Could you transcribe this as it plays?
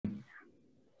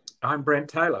I'm Brent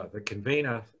Taylor, the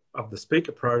convener of the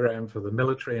speaker program for the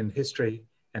Military and History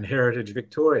and Heritage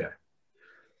Victoria.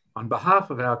 On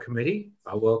behalf of our committee,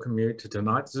 I welcome you to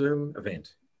tonight's Zoom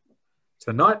event.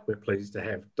 Tonight, we're pleased to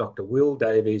have Dr. Will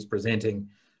Davies presenting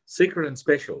Secret and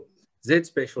Special, Z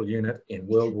Special Unit in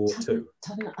World War II.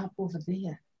 Turn it up over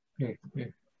there. Yeah.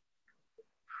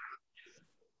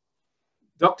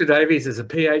 Dr. Davies is a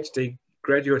PhD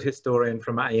graduate historian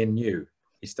from ANU.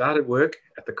 He started work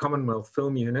at the Commonwealth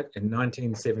Film Unit in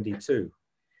 1972.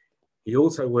 He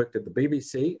also worked at the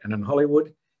BBC and in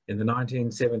Hollywood in the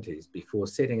 1970s before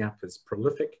setting up his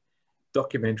prolific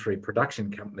documentary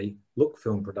production company, Look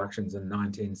Film Productions, in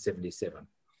 1977.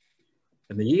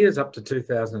 In the years up to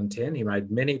 2010, he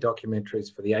made many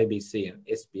documentaries for the ABC and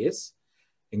SBS,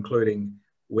 including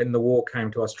When the War Came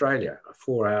to Australia, a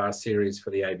 4-hour series for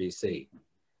the ABC.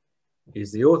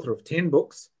 He's the author of 10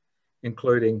 books,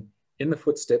 including In the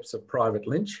Footsteps of Private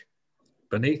Lynch,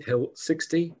 Beneath Hill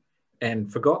 60,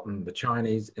 and Forgotten, the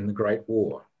Chinese in the Great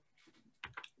War.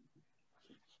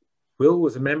 Will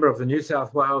was a member of the New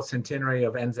South Wales Centenary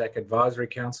of Anzac Advisory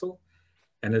Council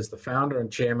and is the founder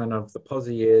and chairman of the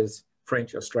Pozieres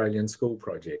French-Australian School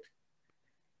Project.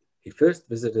 He first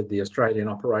visited the Australian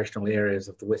operational areas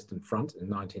of the Western Front in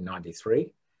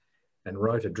 1993 and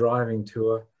wrote a driving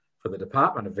tour for the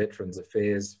Department of Veterans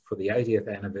Affairs for the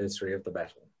 80th anniversary of the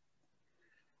battle.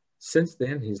 Since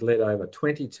then, he's led over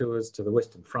 20 tours to the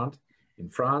Western Front in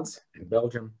France and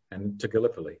Belgium and to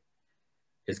Gallipoli.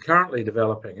 He's currently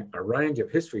developing a range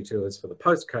of history tours for the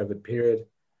post-COVID period.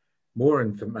 More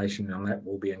information on that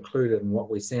will be included in what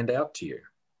we send out to you.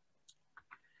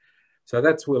 So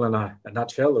that's Will in a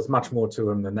nutshell. There's much more to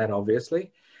him than that,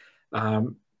 obviously.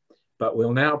 But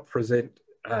we'll now present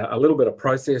a little bit of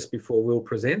process before Will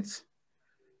presents.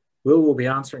 Will be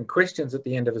answering questions at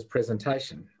the end of his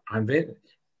presentation. I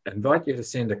invite you to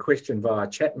send a question via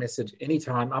chat message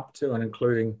anytime up to and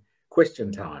including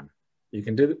question time. You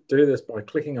can do this by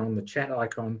clicking on the chat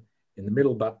icon in the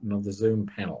middle button of the Zoom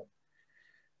panel.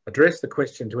 Address the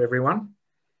question to everyone.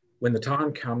 When the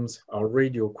time comes, I'll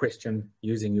read your question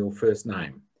using your first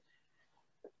name.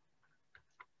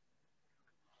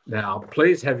 Now,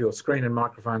 please have your screen and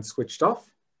microphone switched off.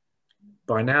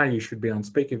 By now, you should be on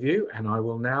speaker view, and I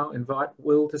will now invite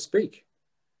Will to speak.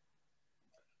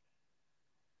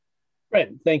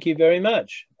 Brent, thank you very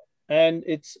much. And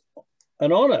it's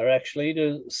an honour, actually,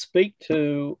 to speak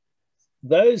to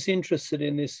those interested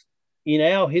in this, in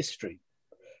our history.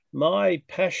 My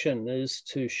passion is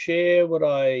to share what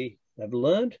I have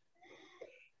learned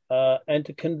and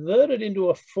to convert it into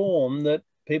a form that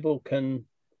people can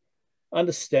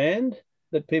understand,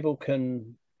 that people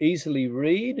can easily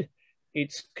read.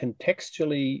 It's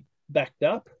contextually backed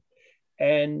up,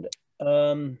 and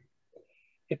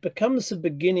it becomes the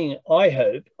beginning, I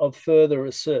hope, of further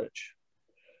research.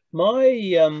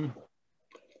 My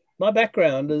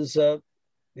background is a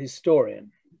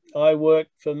historian. I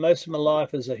worked for most of my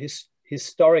life as a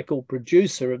historical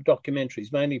producer of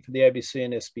documentaries, mainly for the ABC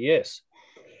and SBS.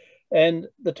 And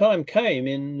the time came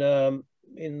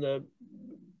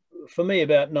for me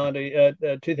about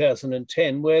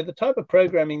 2010, where the type of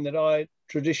programming that I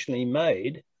traditionally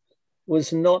made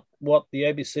was not what the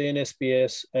ABC and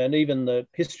SBS and even the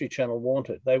History Channel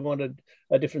wanted. They wanted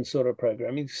a different sort of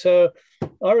programming. So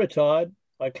I retired,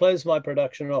 I closed my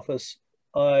production office,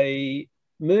 I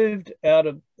moved out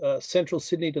of central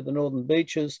Sydney to the Northern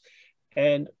Beaches,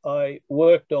 and I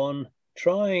worked on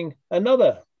trying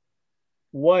another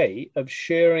way of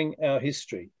sharing our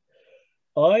history.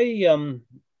 As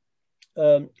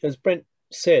Brent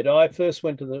said, I first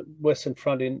went to the Western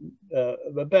Front in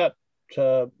about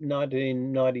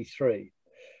 1993.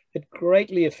 It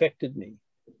greatly affected me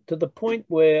to the point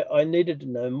where I needed to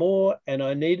know more, and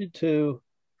I needed to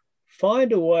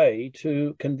find a way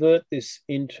to convert this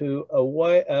into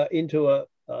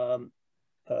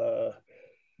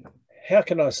how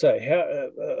can I say,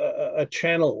 a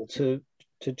channel to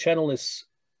channel this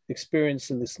experience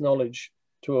and this knowledge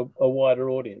to a wider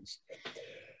audience.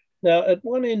 Now, at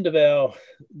one end of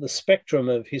the spectrum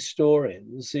of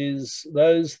historians is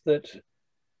those that,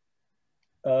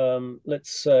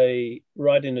 let's say,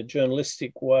 write in a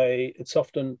journalistic way. It's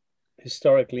often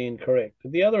historically incorrect.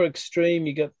 At the other extreme,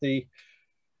 you get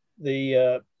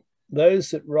those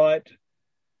that write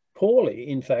poorly.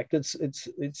 In fact,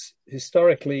 it's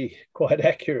historically quite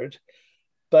accurate,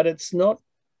 but it's not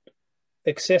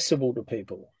accessible to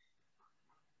people.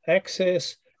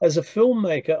 Access. As a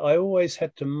filmmaker, I always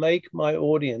had to make my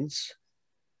audience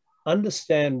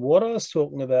understand what I was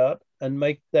talking about and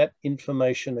make that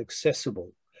information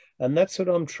accessible. And that's what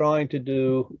I'm trying to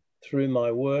do through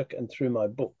my work and through my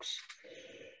books.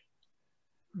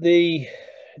 the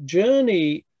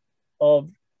journey of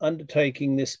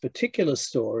undertaking this particular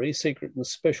story, Secret and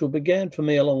Special, began for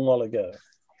me a long while ago.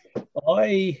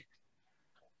 I,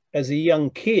 as a young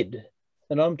kid,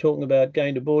 and I'm talking about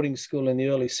going to boarding school in the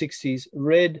early 60s,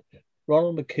 read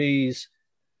Ronald McKee's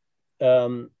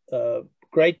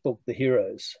great book, The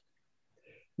Heroes.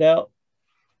 Now,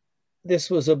 this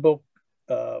was a book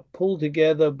pulled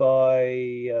together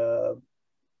by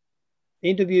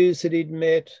interviews that he'd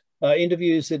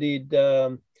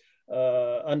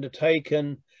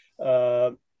undertaken.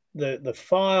 The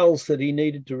files that he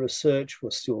needed to research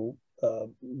were still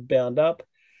bound up.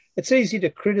 It's easy to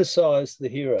criticize The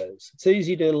Heroes. It's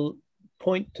easy to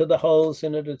point to the holes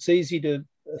in it. It's easy to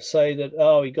say that,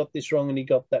 oh, he got this wrong and he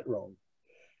got that wrong.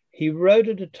 He wrote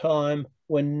at a time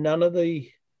when none of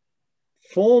the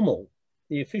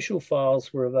official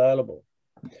files were available.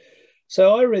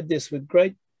 So I read this with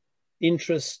great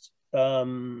interest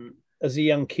as a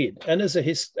young kid and as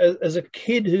a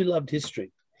kid who loved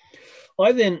history.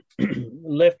 I then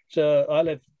left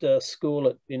school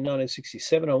in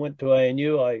 1967. I went to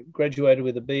ANU. I graduated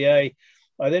with a BA.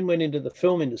 I then went into the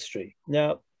film industry.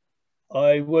 Now,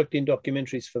 I worked in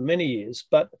documentaries for many years,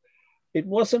 but it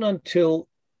wasn't until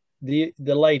the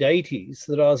late 80s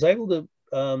that I was able to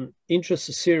interest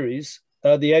the series,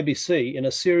 the ABC, in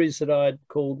a series that I'd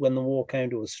called When the War Came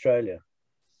to Australia.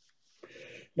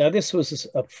 Now, this was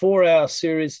a 4-hour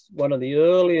series, one of the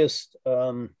earliest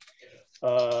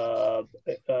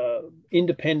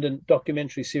independent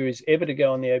documentary series ever to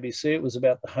go on the ABC. It was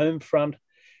about the home front,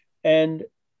 and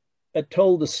it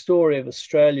told the story of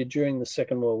Australia during the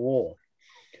Second World War.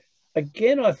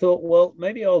 Again, I thought, well,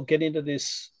 maybe I'll get into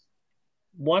this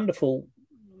wonderful,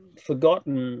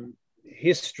 forgotten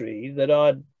history that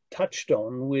I'd touched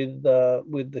on with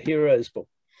the Heroes book.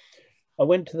 I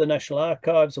went to the National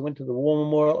Archives. I went to the War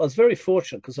Memorial. I was very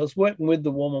fortunate because I was working with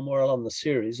the War Memorial on the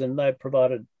series, and they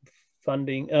provided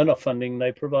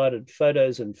they provided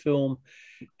photos and film.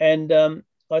 And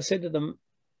I said to them,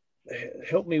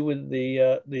 help me with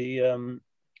the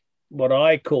what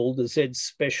I call the Z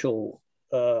Special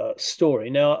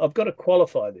story. Now, I've got to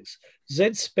qualify this.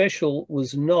 Z Special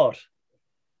was not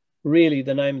really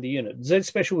the name of the unit. Z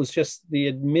Special was just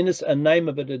a name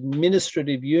of an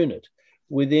administrative unit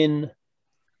within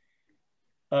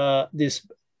this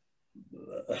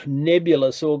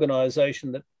nebulous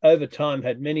organization that over time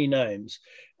had many names.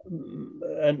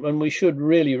 And we should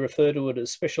really refer to it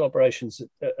as Special Operations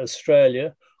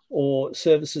Australia or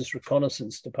Services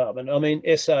Reconnaissance Department. I mean,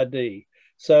 SRD.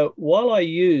 So while I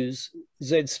use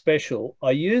Z Special,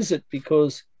 I use it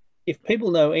because if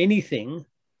people know anything,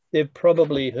 they've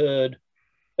probably heard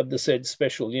of the Z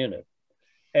Special unit.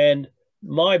 And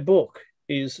my book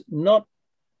is not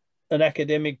an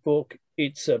academic book.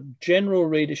 It's a general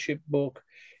readership book.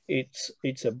 It's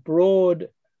a broad,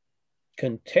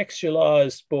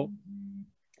 contextualized book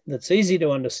that's easy to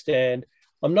understand.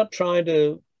 I'm not trying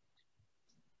to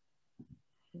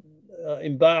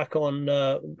embark on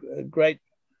great,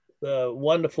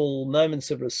 wonderful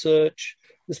moments of research.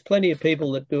 There's plenty of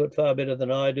people that do it far better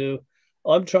than I do.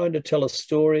 I'm trying to tell a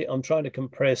story. I'm trying to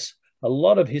compress a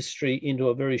lot of history into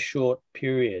a very short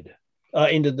period.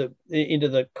 Into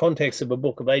the context of a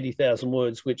book of 80,000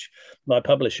 words, which my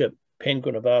publisher Penn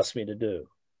could have asked me to do.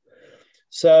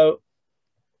 So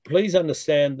please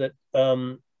understand that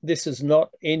this is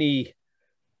not any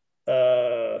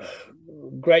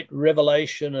great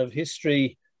revelation of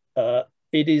history.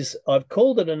 I've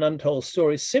called it an untold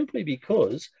story simply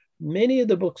because many of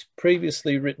the books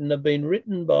previously written have been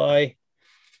written by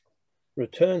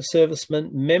returned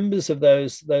servicemen, members of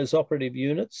those operative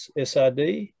units,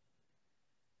 SRD.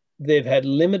 They've had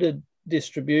limited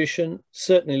distribution,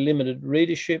 certainly limited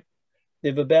readership.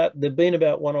 They've been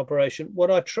about one operation. What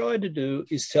I tried to do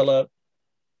is tell a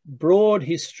broad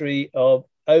history of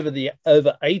over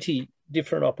 80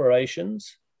 different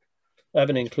operations. I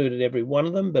haven't included every one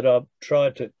of them, but I've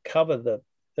tried to cover the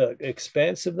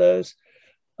expanse of those.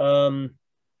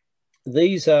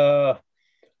 These are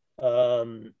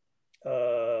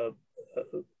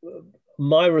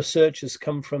my research has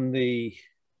come from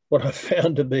what I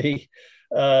found to be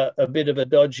a bit of a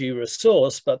dodgy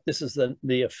resource, but this is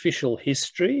the official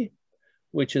history,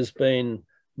 which has been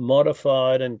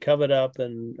modified and covered up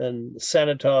and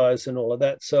sanitized and all of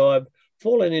that. So I've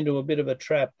fallen into a bit of a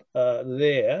trap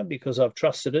there because I've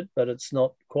trusted it, but it's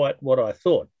not quite what I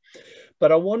thought.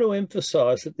 But I want to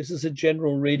emphasize that this is a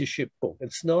general readership book.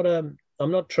 It's not I'm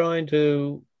not trying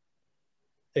to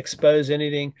expose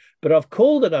anything, but I've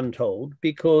called it Untold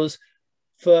because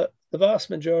for the vast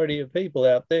majority of people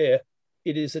out there,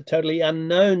 it is a totally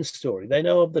unknown story. They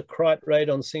know of the Crite raid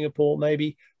on Singapore,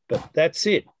 maybe, but that's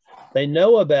it. They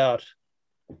know about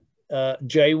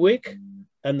Jaywick,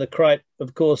 and the crate,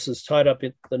 of course, is tied up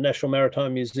at the National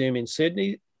Maritime Museum in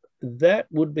Sydney. That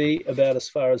would be about as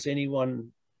far as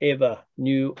anyone ever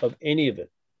knew of any of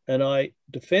it. And I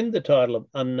defend the title of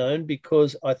unknown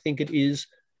because I think it is,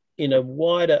 in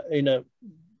a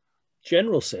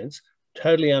general sense,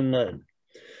 totally unknown.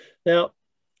 Now,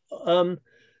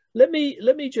 let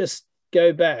me just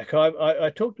go back. I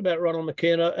talked about Ronald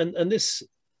McKeon, and this,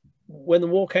 when the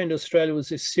war came to Australia, was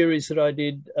this series that I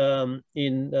did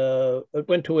it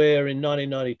went to air in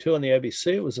 1992 on the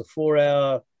ABC. It was a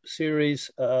 4-hour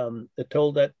series that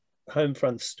told that home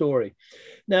front story.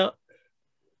 Now,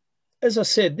 as I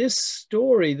said, this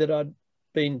story that I'd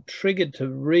been triggered to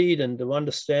read and to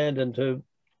understand and to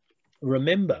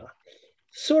remember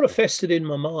sort of festered in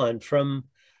my mind from,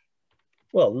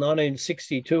 well,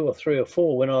 1962 or 3 or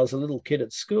 4, when I was a little kid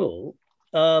at school,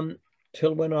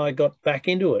 till when I got back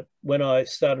into it, when I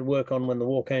started work on When the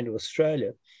War Came to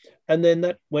Australia. And then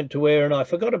that went to air and I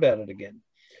forgot about it again.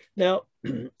 Now,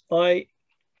 I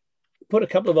put a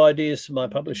couple of ideas to my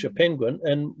publisher, Penguin,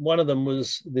 and one of them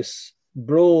was this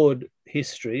broad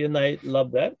history, and they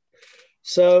loved that.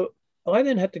 So I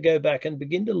then had to go back and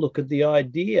begin to look at the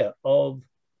idea of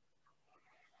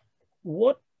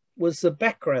what was the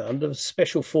background of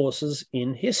special forces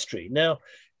in history. Now,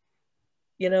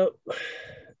 you know,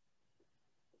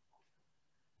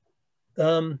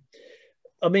 I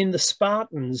mean, the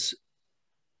Spartans,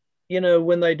 you know,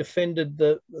 when they defended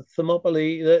the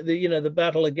Thermopylae, the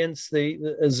battle against the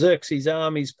Xerxes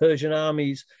armies, Persian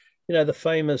armies, you know, the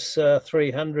famous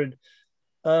 300,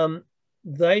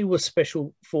 they were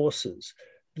special forces.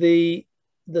 The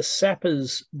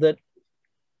sappers that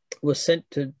were sent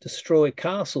to destroy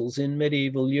castles in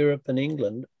medieval Europe and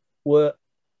England were,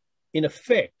 in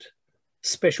effect,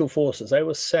 special forces. They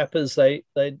were sappers. They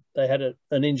had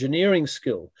an engineering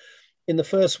skill. In the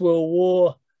First World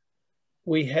War,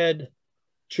 we had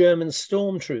German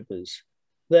stormtroopers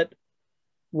that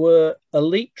were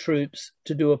elite troops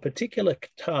to do a particular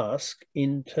task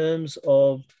in terms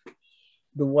of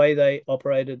the way they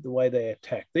operated, the way they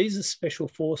attacked. These are special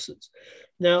forces.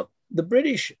 Now, the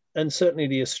British and certainly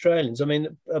the Australians, I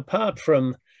mean, apart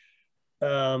from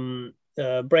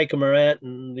Breaker Morant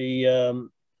and the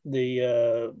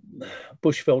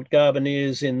Bushveld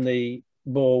Garbuneers in the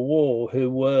Boer War, who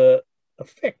were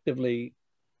effectively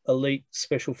elite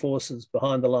special forces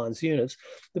behind the lines units,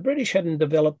 the British hadn't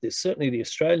developed this. Certainly the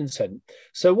Australians hadn't.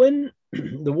 So when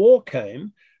the war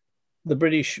came,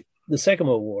 the Second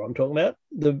World War I'm talking about,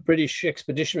 the British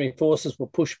expeditionary forces were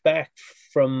pushed back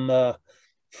from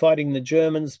fighting the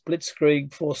Germans.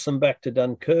 Blitzkrieg forced them back to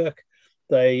Dunkirk.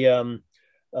 They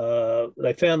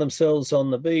found themselves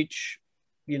on the beach,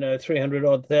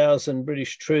 300-odd thousand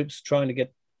British troops trying to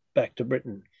get back to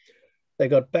Britain. They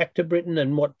got back to Britain,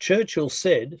 and what Churchill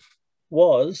said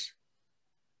was,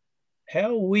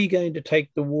 how are we going to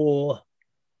take the war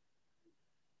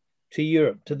to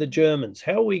Europe, to the Germans?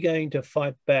 How are we going to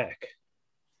fight back?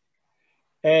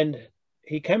 And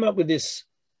he came up with this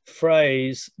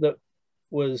phrase that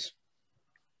was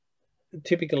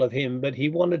typical of him, but he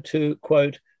wanted to,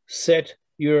 quote, set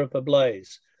Europe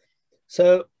ablaze.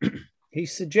 So he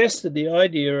suggested the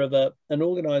idea of an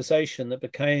organization that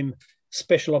became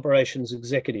Special Operations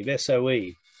Executive,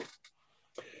 SOE.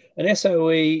 And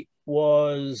SOE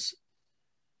was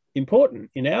important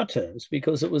in our terms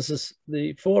because it was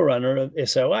the forerunner of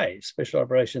SOA, Special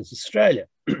Operations Australia.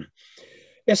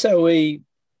 SOE,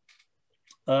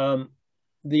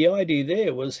 the idea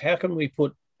there was, how can we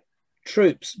put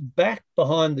troops back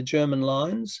behind the German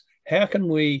lines? How can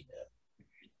we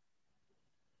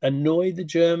annoy the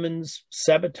Germans,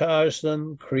 sabotage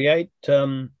them, create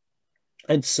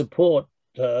and support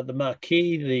the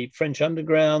Marquis, the French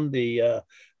underground, the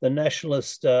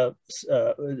nationalist, the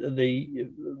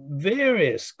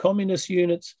various communist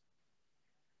units?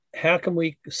 How can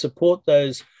we support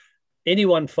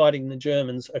anyone fighting the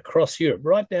Germans across Europe,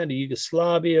 right down to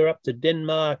Yugoslavia, up to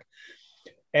Denmark?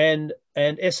 And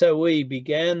SOE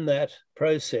began that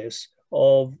process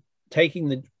of taking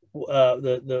the war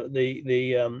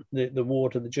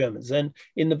to the Germans. And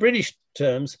in the British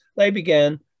terms, they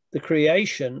began the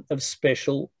creation of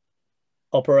special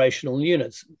operational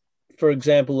units. For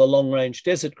example, the Long Range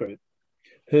Desert Group,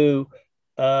 who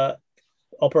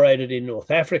operated in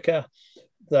North Africa.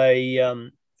 They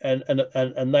and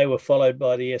they were followed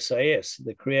by the SAS,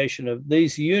 the creation of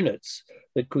these units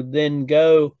that could then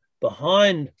go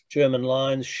behind German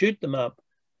lines, shoot them up,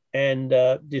 and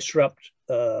disrupt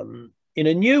in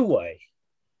a new way,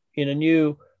 in a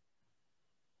new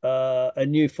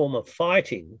form of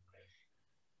fighting,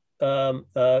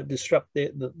 disrupt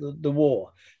the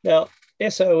war. Now,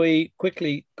 SOE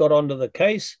quickly got onto the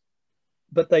case,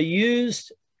 but they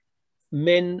used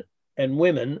men and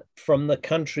women from the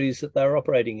countries that they were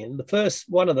operating in. The first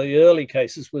one of the early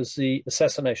cases was the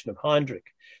assassination of Heinrich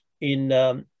in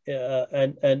and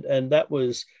that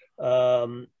was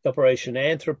Operation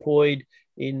Anthropoid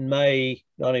in May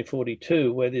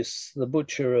 1942, where the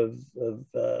butcher of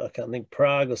I can't think,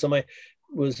 Prague or somewhere,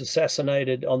 was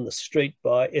assassinated on the street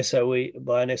by an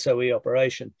SOE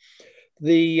operation.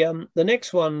 The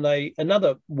next one,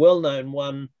 another well-known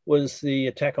one, was the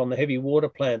attack on the heavy water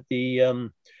plant, the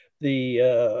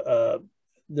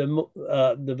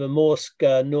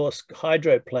Vormorsk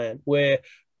hydro plant, where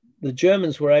the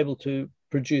Germans were able to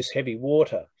produce heavy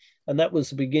water, and that was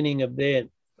the beginning of their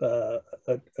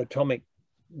atomic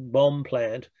bomb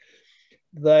plant.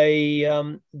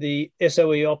 The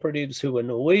SOE operatives, who were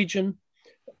Norwegian,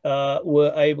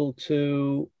 were able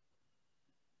to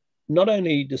not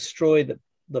only destroy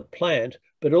the plant,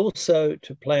 but also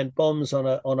to plant bombs on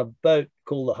a boat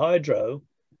called the Hydro,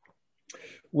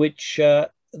 which the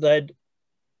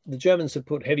Germans had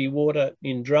put heavy water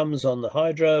in drums on the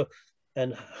Hydro,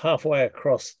 and halfway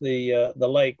across the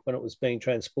lake, when it was being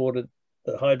transported,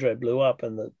 the Hydro blew up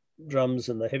and the drums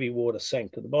and the heavy water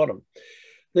sank to the bottom.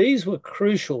 These were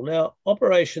crucial. Now,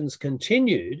 operations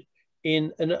continued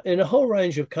in a whole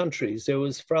range of countries. There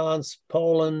was France,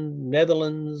 Poland,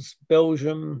 Netherlands,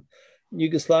 Belgium,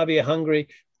 Yugoslavia, Hungary.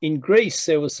 In Greece,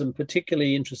 there was some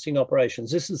particularly interesting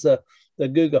operations. This is the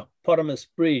Guga-Potamus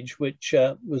Bridge, which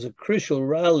was a crucial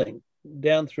rail link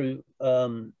down through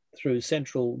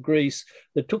central Greece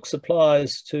that took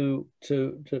supplies to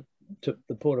the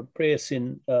port of Piraeus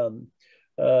in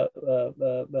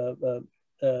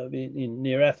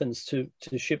near Athens to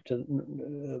ship to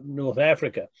North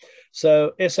Africa.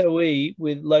 So SOE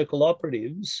with local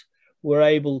operatives were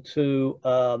able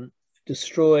to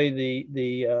destroy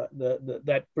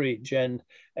that bridge, and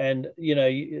you know,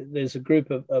 there's a group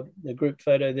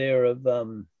photo there of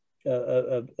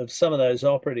some of those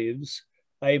operatives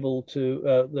able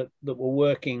to that were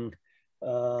working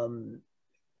on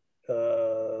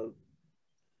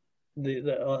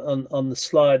the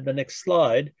slide, the next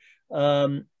slide,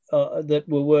 that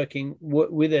were working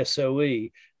with SOE.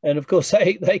 And of course,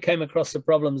 they came across the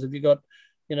problems. If you've got,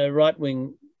 you know,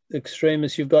 right-wing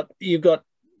extremists, you've got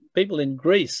people in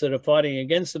Greece that are fighting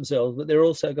against themselves, but they're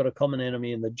also got a common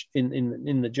enemy in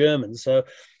the Germans. So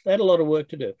they had a lot of work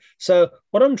to do. So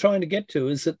what I'm trying to get to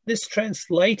is that this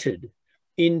translated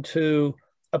into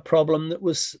a problem that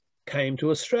came to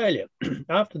Australia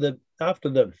after the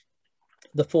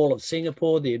fall of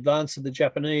Singapore, the advance of the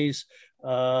Japanese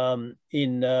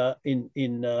in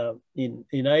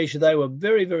Asia. They were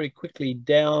very, very quickly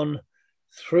down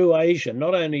through Asia,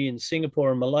 not only in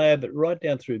Singapore and Malaya, but right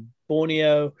down through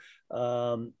Borneo,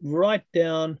 right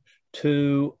down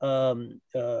to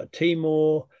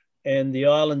Timor and the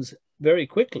islands, very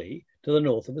quickly to the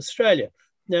north of Australia.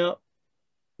 Now,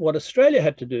 what Australia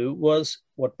had to do was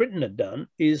what Britain had done,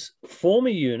 is form a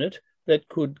unit that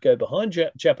could go behind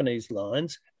Japanese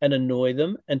lines and annoy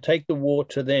them and take the war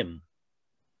to them,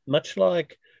 much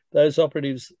like those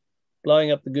operatives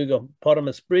blowing up the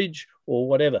Guga-Potamus Bridge or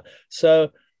whatever. So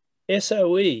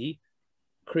SOE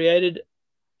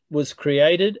was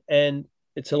created, and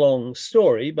it's a long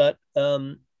story, but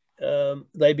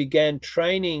they began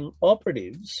training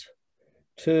operatives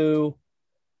to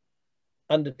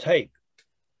undertake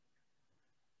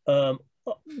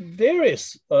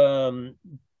various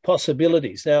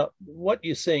possibilities. Now, what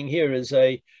you're seeing here is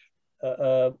a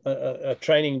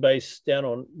training base down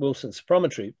on Wilson's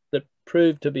Promontory that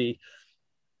proved to be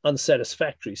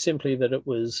unsatisfactory, simply that it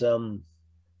was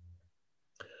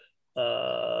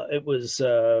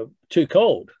too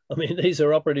cold. I mean, these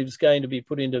are operatives going to be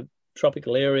put into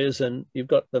tropical areas, and you've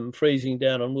got them freezing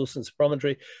down on Wilson's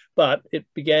Promontory. But it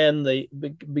began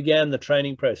the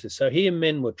training process. So here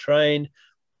men were trained,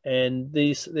 and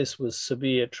this was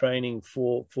severe training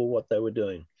for what they were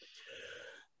doing.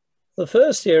 The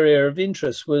first area of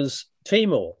interest was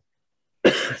Timor.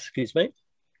 Excuse me.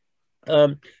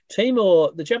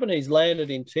 Timor, the Japanese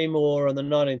landed in Timor on the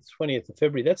 20th of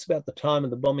February. That's about the time of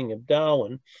the bombing of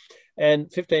Darwin. And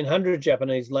 1,500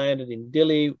 Japanese landed in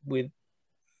Dili,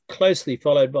 closely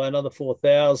followed by another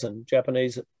 4,000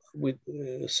 Japanese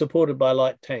supported by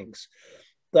light tanks.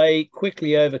 They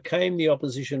quickly overcame the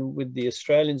opposition with the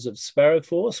Australians of Sparrow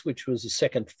Force, which was the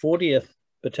 2nd 40th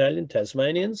Battalion,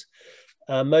 Tasmanians,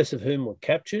 most of whom were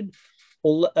captured.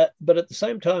 But at the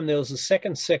same time, there was a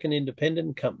second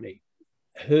Independent Company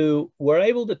who were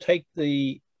able to take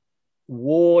the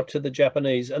war to the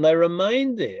Japanese, and they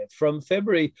remained there from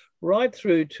February right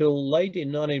through till late in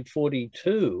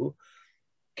 1942,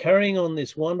 carrying on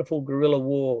this wonderful guerrilla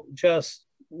war, just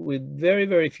with very,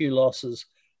 very few losses,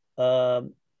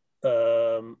 working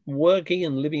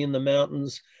and living in the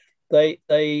mountains. They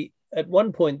at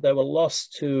one point they were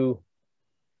lost to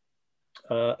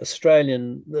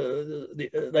Australian.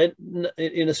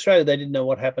 In Australia they didn't know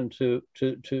what happened to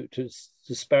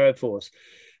Sparrow Force,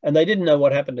 and they didn't know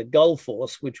what happened to Gull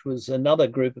Force, which was another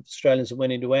group of Australians that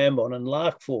went into Ambon, and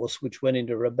Lark Force, which went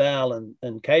into Rabaul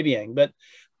and Kavieng. But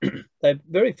they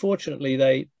very fortunately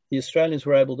the Australians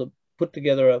were able to put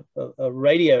together a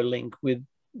radio link with,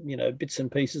 you know, bits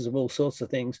and pieces of all sorts of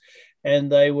things,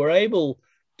 and they were able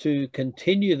to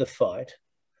continue the fight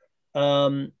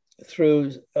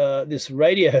through this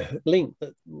radio link,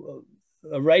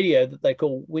 a radio that they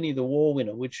call Winnie the War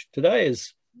Winner, which today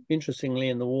is interestingly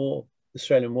in the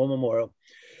Australian War Memorial.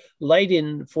 Late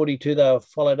in 42, they were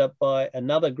followed up by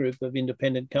another group of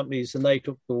independent companies, and they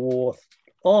took the war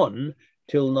on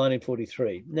till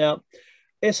 1943. Now,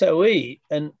 SOE,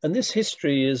 and this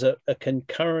history is a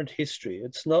concurrent history.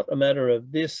 It's not a matter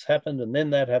of this happened and then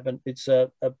that happened. It's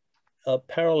a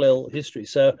parallel history.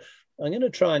 So I'm going to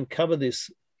try and cover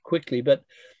this quickly, but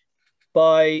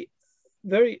once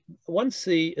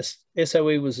the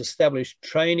SOE was established,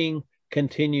 training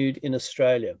continued in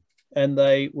Australia, and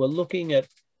they were looking at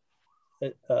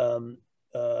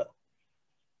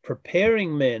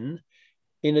preparing men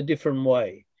in a different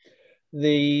way.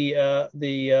 The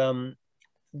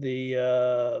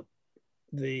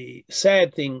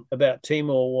sad thing about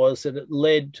Timor was that it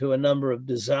led to a number of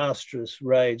disastrous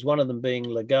raids, one of them being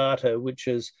Legato, which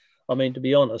is, I mean, to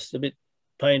be honest, a bit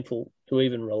painful to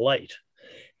even relate.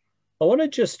 I want to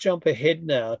just jump ahead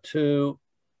now to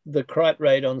the Crite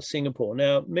raid on Singapore.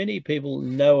 Now, many people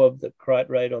know of the Crite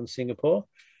raid on Singapore.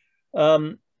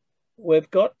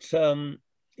 We've got,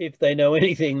 if they know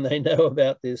anything, they know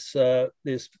about this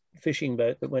fishing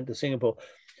boat that went to Singapore.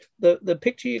 The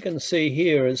picture you can see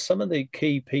here is some of the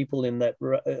key people in that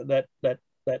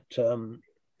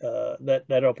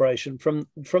operation. From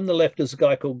the left is a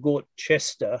guy called Gort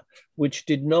Chester,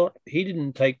 he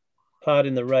didn't take part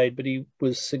in the raid, but he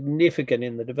was significant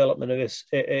in the development of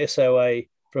SOA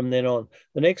from then on.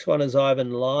 The next one is Ivan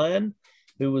Lyon,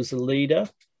 who was the leader.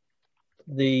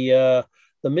 The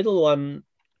middle one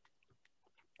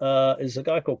is a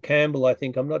guy called Campbell, I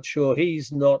think. I'm not sure.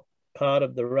 He's not part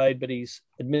of the raid, but he's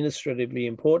administratively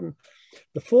important.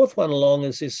 The fourth one along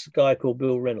is this guy called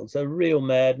Bill Reynolds, a real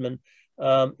madman.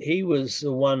 He was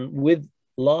the one with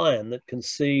Lyon that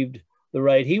conceived the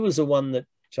raid. He was the one that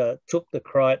took the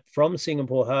Crite from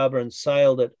Singapore Harbour and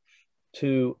sailed it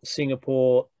to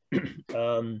Singapore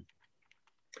on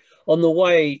the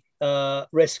way,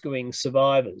 rescuing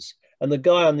survivors. And the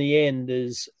guy on the end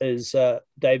is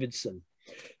Davidson.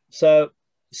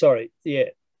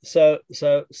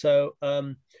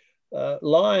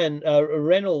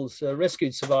 Reynolds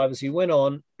rescued survivors. He went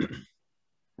on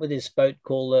with his boat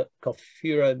called the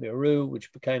Kofuro Miru,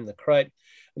 which became the Crate,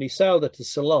 and he sailed it to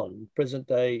Ceylon,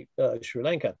 present-day Sri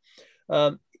Lanka.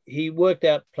 He worked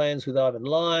out plans with Ivan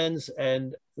Lyons,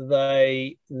 and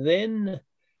they then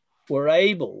were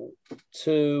able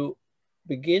to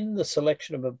begin the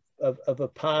selection of a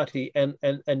party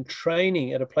and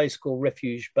training at a place called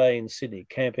Refuge Bay in Sydney,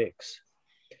 Camp X.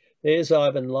 There's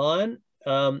Ivan Lyon.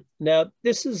 Now,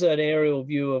 this is an aerial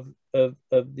view of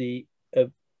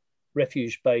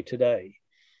Refuge Bay today.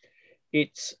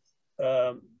 It's,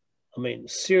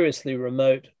 seriously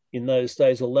remote in those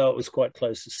days, although it was quite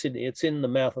close to Sydney. It's in the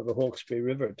mouth of the Hawkesbury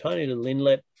River, a tiny little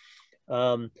inlet.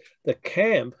 The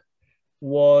camp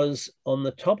was on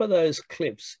the top of those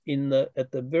cliffs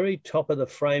at the very top of the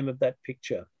frame of that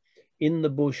picture, in the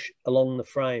bush along the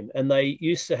frame. And they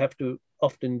used to have to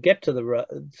often get to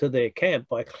their camp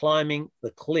by climbing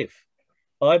the cliff.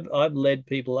 I've led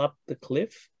people up the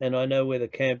cliff, and I know where the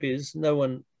camp is. No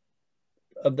one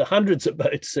of the hundreds of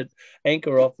boats that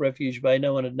anchor off Refuge Bay,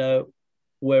 no one would know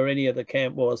where any of the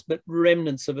camp was, but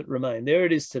remnants of it remain. There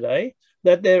it is today.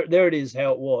 There it is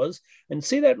how it was. And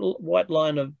see that white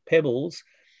line of pebbles?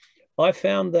 I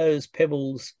found those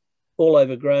pebbles all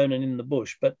overgrown and in the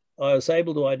bush, but I was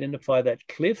able to identify that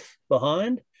cliff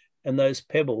behind and those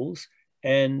pebbles.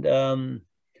 And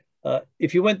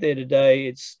if you went there today,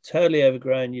 it's totally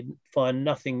overgrown. You'd find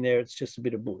nothing there. It's just a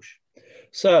bit of bush.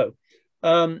 So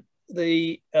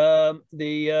the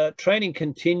training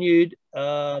continued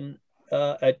at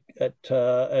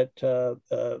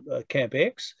Camp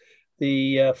X.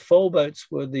 The foal boats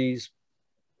were these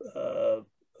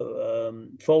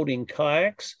folding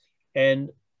kayaks,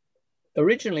 and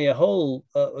originally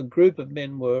a group of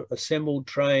men were assembled,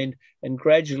 trained, and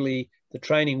gradually the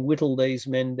training whittled these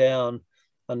men down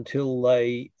until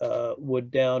they were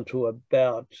down to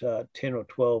about 10 or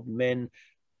 12 men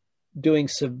doing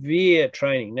severe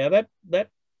training. Now that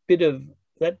bit of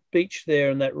that beach there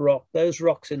and that rock, those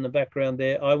rocks in the background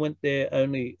there, I went there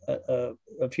only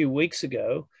a few weeks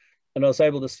ago, and I was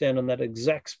able to stand on that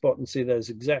exact spot and see those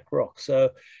exact rocks.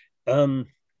 So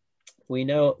we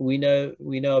know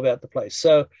about the place.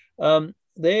 So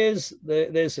there's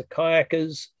the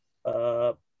kayakers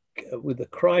with the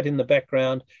Crite in the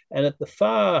background, and at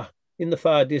in the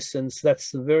far distance,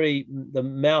 that's the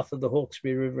mouth of the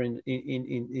Hawkesbury River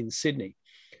in Sydney.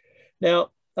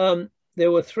 Now,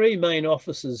 there were three main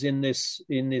officers in this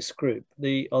group.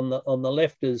 On the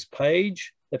left is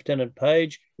Page, Lieutenant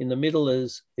Page. In the middle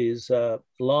is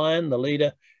Lyon, the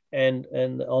leader, and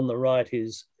on the right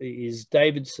is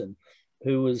Davidson,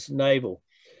 who was naval.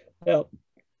 Now,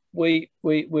 we've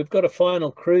got a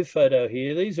final crew photo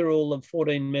here. These are all the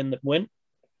 14 men that went.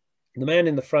 The man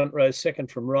in the front row, second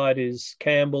from right, is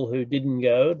Campbell, who didn't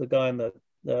go. The guy in the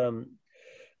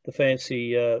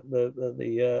fancy the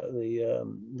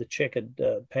checkered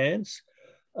pants.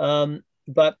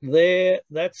 But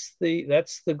that's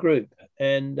the group,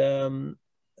 and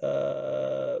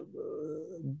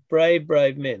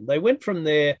brave men. They went from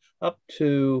there up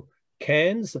to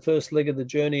Cairns. The first leg of the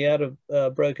journey out of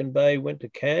Broken Bay went to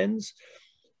Cairns.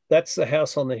 That's the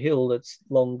house on the hill that's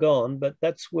long gone, but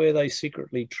that's where they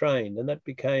secretly trained, and that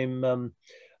became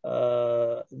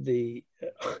they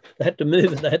had to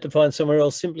move and they had to find somewhere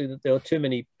else, simply that there were too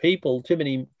many people, too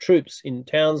many troops in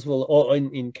Townsville or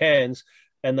in Cairns,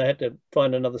 and they had to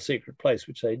find another secret place,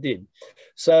 which they did.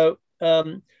 So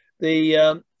they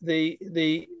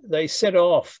set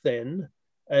off then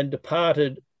and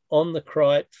departed on the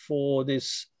Crite for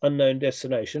this unknown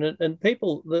destination, and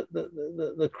people,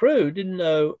 the crew didn't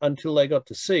know until they got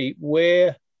to sea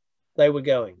where they were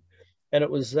going, and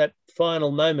it was that final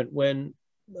moment when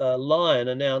Lyon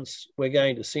announced, "We're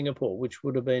going to Singapore," which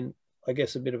would have been, I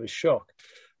guess, a bit of a shock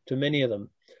to many of them.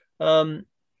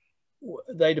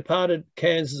 They departed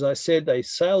Cairns, as I said. They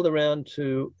sailed around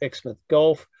to Exmouth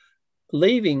Gulf,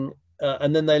 leaving,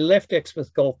 and then they left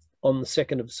Exmouth Gulf on the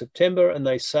 2nd of September, and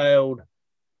they sailed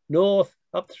north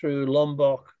up through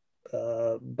Lombok,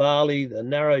 Bali, the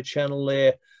narrow channel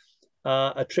there,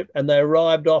 a trip, and they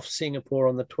arrived off Singapore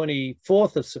on the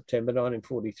 24th of September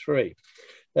 1943.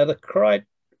 Now the Crite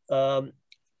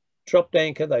dropped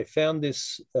anchor. They found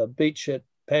this beach at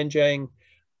Panjang,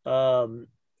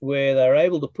 where they were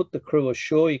able to put the crew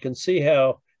ashore. You can see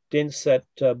how dense that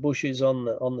bush is on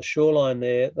the shoreline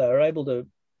there. They were able to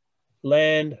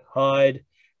land, hide,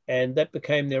 and that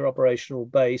became their operational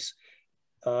base.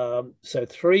 So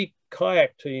 3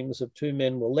 kayak teams of 2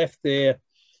 men were left there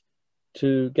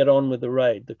to get on with the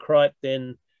raid. The Crite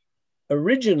then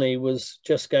originally was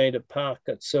just going to park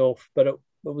itself, but it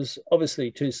was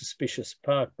obviously too suspicious,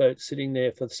 park boat sitting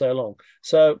there for so long.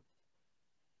 So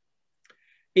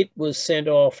it was sent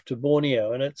off to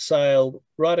Borneo, and it sailed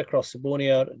right across to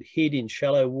Borneo. It hid in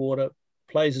shallow water,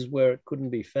 places where it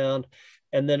couldn't be found,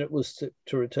 and then it was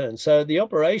to return. So the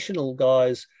operational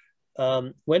guys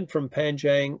went from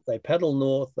Panjang, they paddled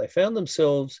north, they found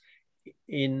themselves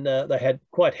they had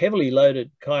quite heavily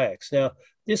loaded kayaks. Now,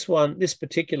 this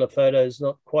particular photo is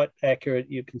not quite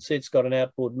accurate. You can see it's got an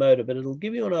outboard motor, but it'll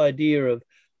give you an idea of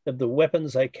the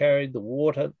weapons they carried, the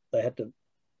water. They had to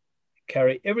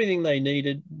carry everything they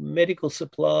needed, medical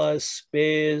supplies,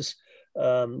 spares,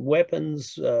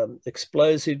 weapons,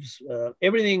 explosives,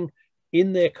 everything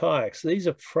in their kayaks. These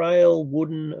are frail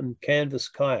wooden and canvas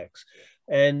kayaks.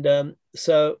 And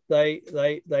so they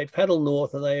paddled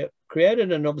north, and they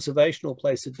created an observational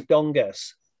place at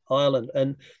Dongas Island.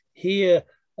 And here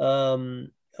Lyon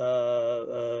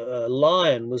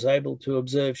was able to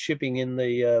observe shipping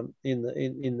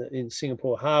in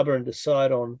Singapore Harbour and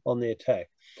decide on the attack.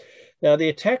 Now, the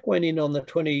attack went in on the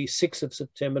 26th of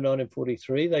September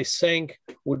 1943. They sank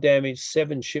or damaged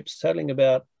 7 ships, totaling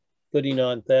about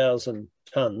 39,000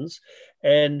 tonnes.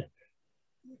 And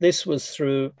this was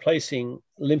through placing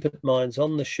limpet mines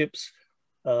on the ships.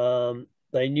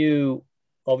 They knew,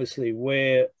 obviously,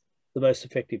 where the most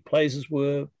effective places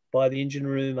were, by the engine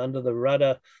room, under the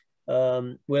rudder,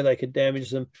 where they could damage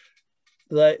them.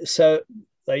 So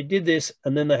they did this,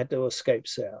 and then they had to escape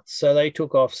south. So they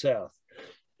took off south.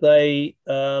 They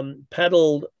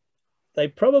paddled. They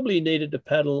probably needed to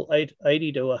paddle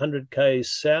 80 to 100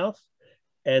 k's south,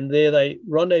 and there they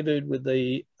rendezvoused with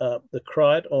the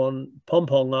Crite on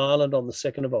Pompong Island on the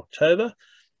 2nd of October,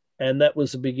 and that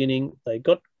was the beginning. They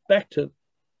got back to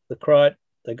the Crite.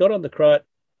 They got on the Crite,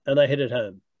 and they headed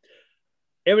home.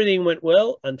 everything went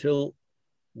well until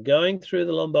going through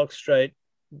the Lombok Strait,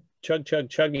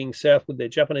 chugging south with their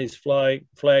Japanese flag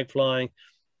flying,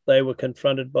 they were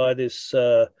confronted by this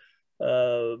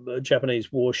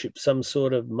Japanese warship, some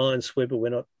sort of minesweeper. We're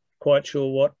not quite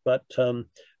sure what, but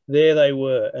there they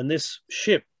were. And this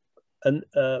ship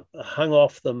hung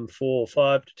off them for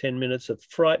 5 to 10 minutes of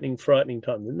frightening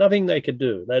time. Nothing they could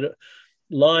do.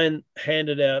 Lion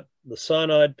handed out the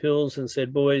cyanide pills and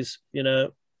said, boys, you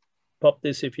know, pop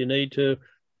this if you need to,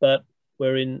 but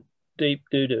we're in deep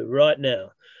doo-doo right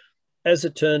now. As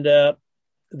it turned out,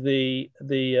 the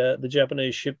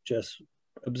Japanese ship just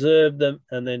observed them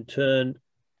and then turned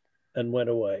and went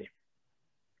away.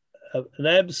 An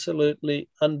absolutely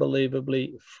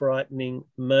unbelievably frightening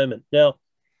moment. Now,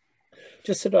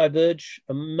 just to diverge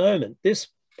a moment, this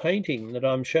painting that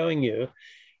I'm showing you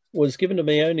was given to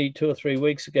me only 2 or 3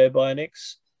 weeks ago by an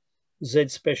ex-Z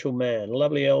Special man, a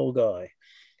lovely old guy.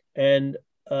 And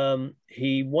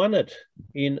he won it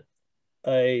in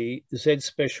a Z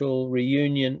Special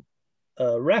reunion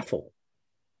raffle.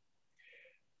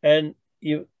 And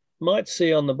you might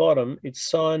see on the bottom, it's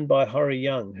signed by Horry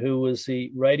Young, who was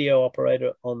the radio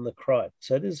operator on the Crichton.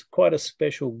 So this is quite a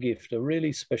special gift, a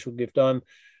really special gift. I'm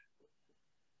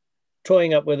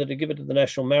toying up whether to give it to the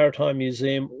National Maritime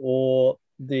Museum or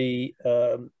the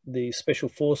Special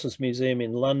Forces Museum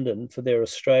in London for their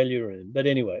Australia room. But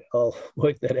anyway, I'll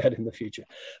work that out in the future.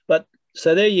 But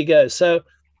so there you go. So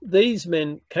these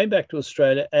men came back to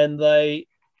Australia and they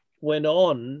went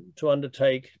on to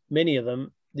undertake, many of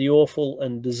them, the awful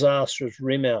and disastrous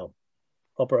Rimau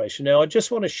operation. Now, I just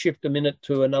want to shift a minute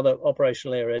to another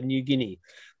operational area, New Guinea.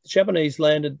 The Japanese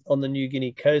landed on the New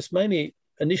Guinea coast, mainly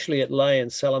initially at Lae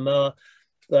and Salamoa.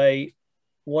 They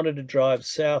wanted to drive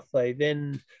south. They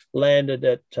then landed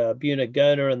at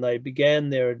Bunagona and they began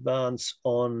their advance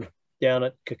down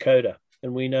at Kokoda.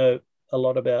 And we know a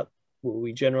lot about, well,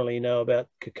 we generally know about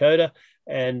Kokoda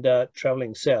and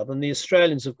traveling south. And the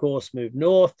Australians, of course, moved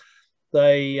north.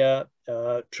 They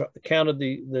countered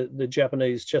the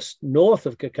Japanese just north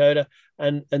of Kokoda,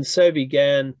 and so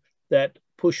began that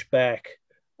pushback,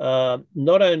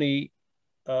 not only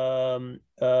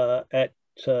at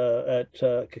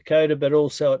Kokoda, but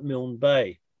also at Milne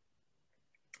Bay.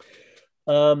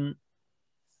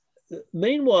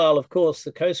 Meanwhile, of course,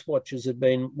 the Coast Watchers had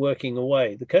been working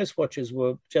away. The Coast Watchers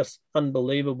were just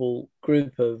unbelievable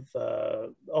group of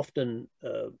often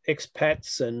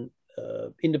expats and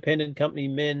independent company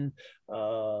men,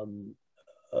 local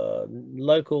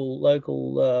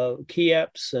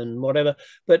Kiaps and whatever.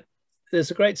 But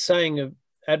there's a great saying of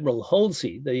Admiral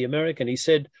Halsey, the American. He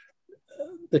said,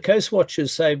 the Coast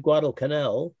Watchers saved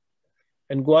Guadalcanal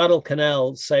and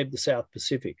Guadalcanal saved the South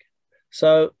Pacific.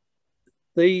 So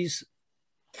these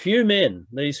few men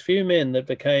that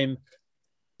became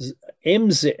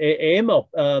M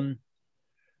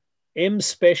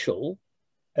Special,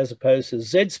 as opposed to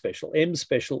Z Special, M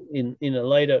Special in a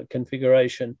later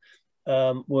configuration,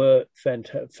 were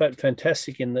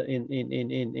fantastic in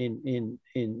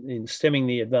stemming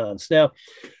the advance. Now,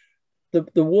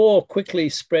 the war quickly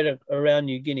spread around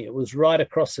New Guinea. It was right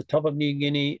across the top of New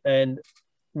Guinea, and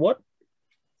what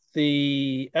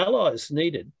the Allies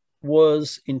needed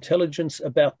was intelligence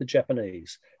about the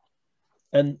Japanese.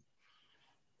 And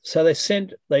so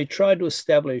they tried to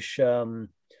establish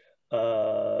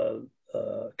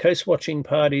coast watching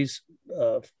parties,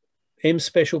 M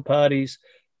Special parties.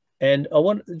 And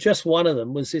just one of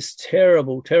them was this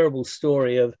terrible, terrible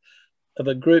story of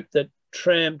a group that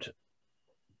tramped.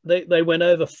 They went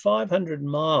over 500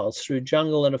 miles through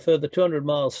jungle and a further 200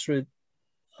 miles through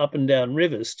up and down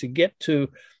rivers to get to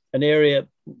an area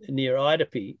near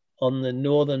Idapi on the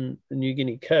northern New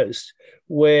Guinea coast,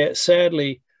 where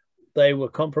sadly they were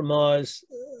compromised.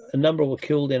 A number were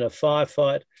killed in a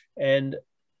firefight, and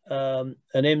an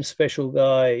M Special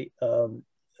guy,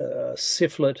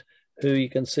 Siflet, who you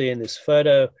can see in this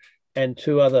photo, and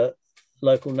 2 other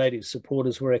local native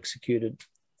supporters were executed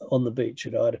on the beach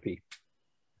at Idapi.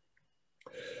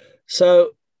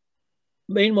 So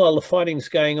meanwhile, the fighting's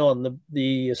going on.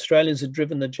 The Australians had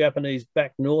driven the Japanese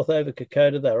back north over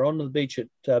Kokoda. They were on the beach at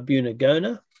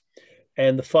Bunagona,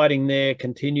 and the fighting there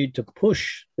continued to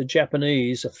push the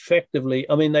Japanese effectively.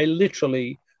 I mean, they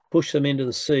literally pushed them into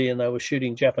the sea, and they were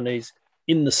shooting Japanese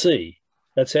in the sea.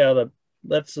 That's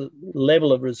the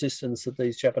level of resistance that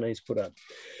these Japanese put up.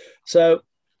 So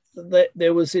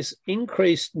there was this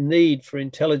increased need for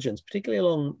intelligence, particularly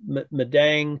along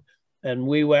Madang and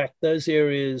Wewak, those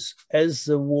areas. As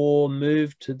the war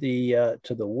moved to the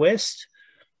west,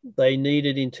 they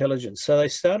needed intelligence. So they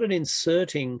started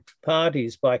inserting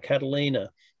parties by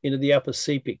Catalina into the Upper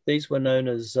Sepik. These were known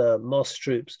as Moss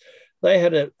troops. they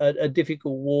had a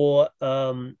difficult war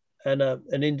and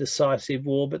an indecisive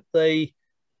war, but they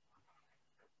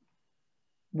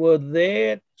were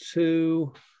there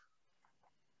to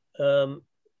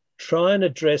try and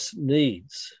address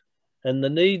needs, and the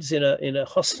needs in a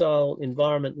hostile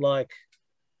environment like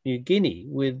New Guinea,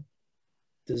 with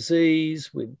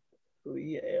disease, with,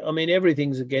 I mean,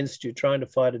 everything's against you trying to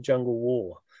fight a jungle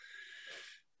war.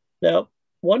 Now,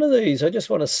 one of these, I just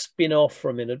want to spin off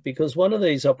for a minute, because one of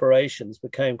these operations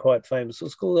became quite famous. It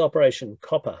was called Operation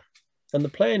Copper. And the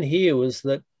plan here was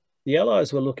that the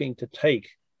Allies were looking to take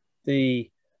the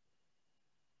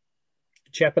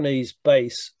Japanese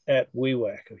base at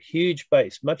Wewak, a huge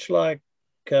base, much like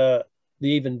the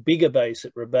even bigger base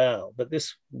at Rabaul. But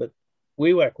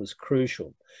Wewak was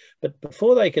crucial. But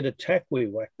before they could attack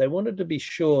Wewak, they wanted to be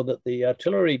sure that the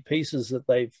artillery pieces that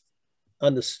they've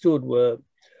understood were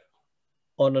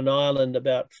on an island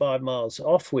about 5 miles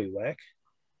off Wewak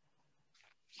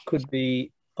could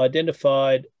be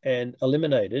identified and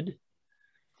eliminated.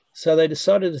 So they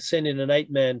decided to send in an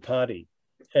 8-man party,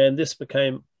 and this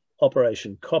became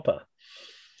Operation Copper.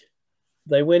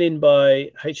 They went in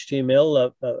by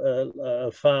HTML,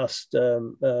 a fast,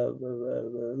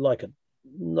 like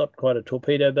not quite a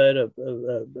torpedo boat, a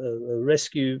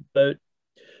rescue boat.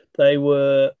 They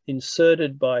were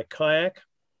inserted by kayak,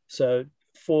 so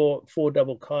four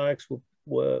double kayaks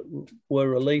were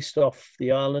released off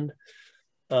the island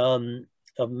of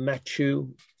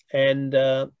Machu, and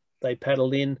they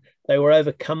paddled in. They were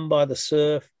overcome by the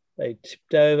surf. They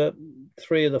tipped over.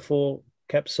 3 of the 4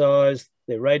 capsized.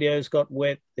 Their radios got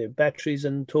wet. Their batteries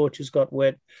and torches got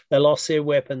wet. They lost their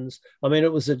weapons. I mean,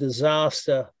 it was a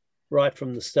disaster right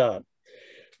from the start.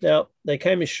 Now, they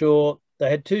came ashore. They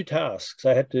had 2 tasks.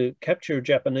 They had to capture a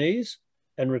Japanese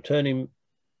and return him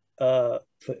for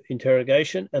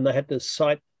interrogation, and they had to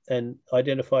sight and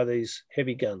identify these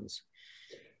heavy guns.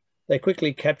 They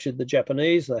quickly captured the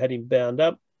Japanese. They had him bound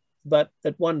up, but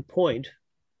at one point,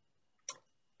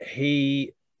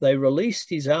 they released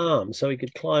his arm so he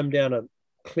could climb down a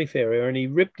cliff area, and he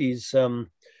ripped his they'd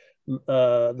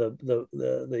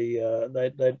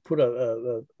put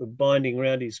a binding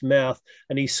around his mouth,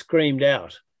 and he screamed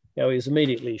out. Now, he was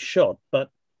immediately shot,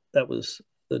 but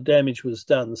the damage was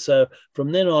done. So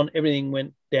from then on, everything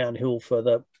went downhill for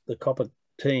the Copper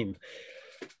team.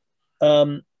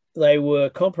 They were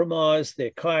compromised.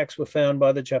 Their kayaks were found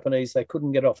by the Japanese. They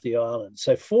couldn't get off the island.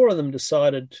 So 4 of them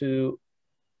decided to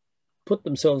put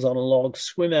themselves on a log,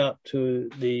 swim out to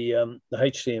the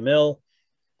HTML.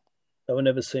 They were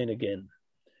never seen again.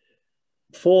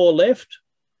 4 left.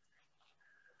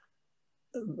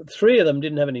 3 of them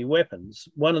didn't have any weapons.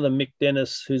 One of them, Mick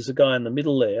Dennis, who's the guy in the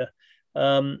middle there,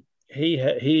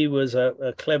 he was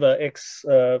a clever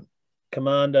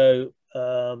ex-commando.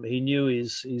 He knew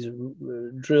his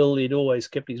drill. He'd always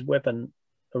kept his weapon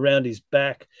around his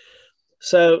back.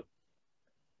 So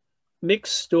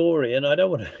Mick's story, and I don't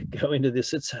want to go into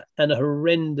this, it's an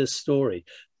horrendous story.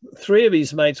 3 of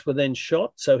his mates were then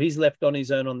shot, so he's left on his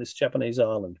own on this Japanese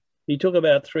island. He took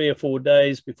about 3 or 4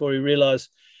 days before he realized,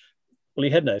 well,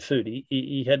 he had no food.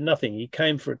 He had nothing. He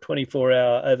came for a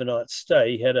 24-hour overnight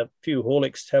stay. He had a few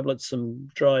Horlicks tablets, some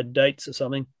dried dates or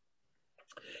something.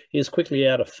 He was quickly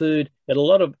out of food. He had a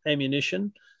lot of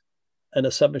ammunition and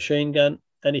a submachine gun,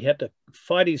 and he had to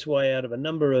fight his way out of a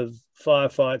number of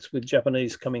firefights with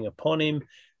Japanese coming upon him.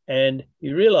 And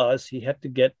he realized he had to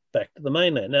get back to the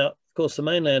mainland. Now, of course, the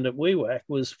mainland at Wewak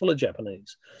was full of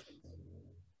Japanese.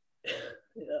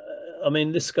 I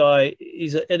mean, this guy,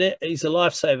 he's a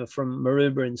lifesaver from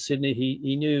Maroubra in Sydney.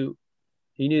 He knew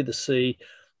the sea,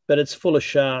 but it's full of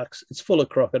sharks. It's full of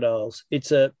crocodiles. You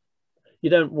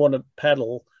don't want to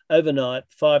paddle overnight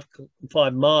 5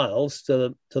 miles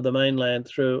to the mainland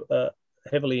through a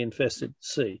heavily infested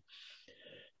sea.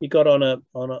 He got on a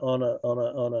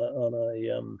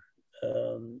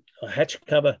hatch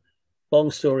cover. Long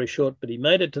story short, but he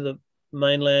made it to the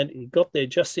mainland. He got there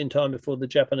just in time before the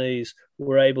Japanese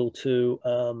were able to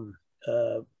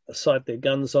sight their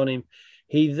guns on him.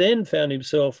 He then found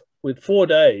himself with 4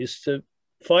 days to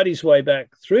fight his way back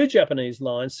through Japanese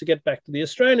lines to get back to the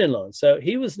Australian line. So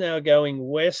he was now going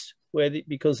west,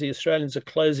 because the Australians are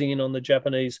closing in on the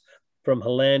Japanese from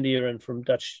Hollandia and from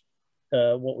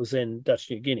what was then Dutch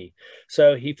New Guinea.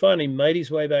 So he finally made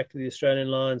his way back to the Australian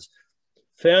lines,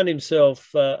 found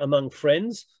himself among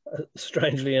friends,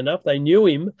 strangely enough. They knew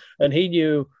him, and he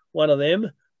knew one of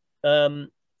them, an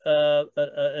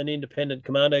independent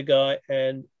commando guy,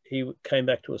 and he came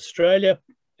back to Australia.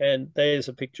 And there's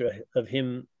a picture of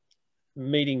him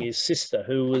meeting his sister,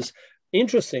 who was,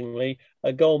 interestingly,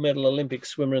 a gold medal Olympic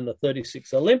swimmer in the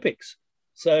 36 Olympics.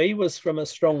 So he was from a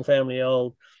strong family,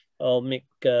 old old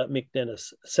Mick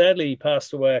Dennis. Sadly, he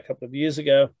passed away a couple of years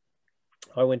ago.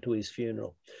 I went to his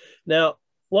funeral. Now,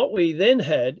 what we then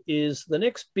had is the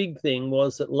next big thing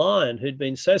was that Lyon, who'd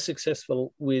been so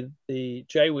successful with the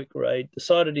Jaywick raid,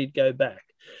 decided he'd go back.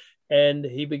 And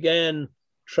he began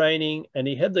training, and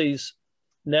he had these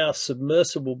now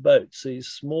submersible boats, these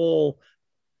small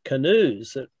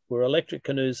canoes that were electric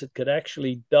canoes that could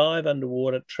actually dive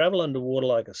underwater, travel underwater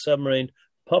like a submarine,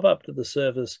 pop up to the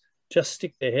surface, just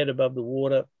stick their head above the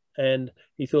water. And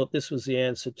he thought this was the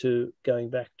answer to going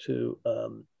back to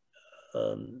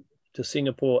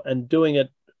Singapore and doing it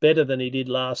better than he did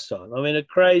last time. I mean, a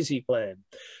crazy plan.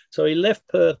 So he left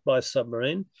Perth by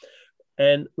submarine,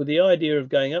 and with the idea of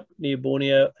going up near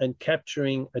Borneo and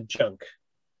capturing a junk.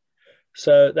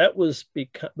 So that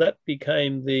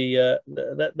became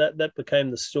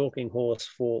the stalking horse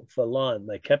for Lyon.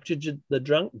 They captured the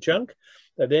junk.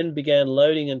 They then began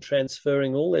loading and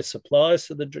transferring all their supplies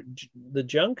to the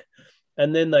junk,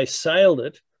 and then they sailed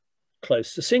it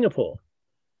close to Singapore.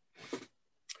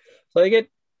 So they get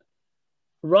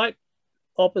right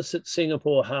opposite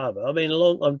Singapore Harbour. I mean,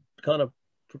 I'm kind of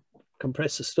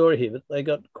compress the story here, but they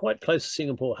got quite close to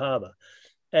Singapore Harbour,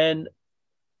 and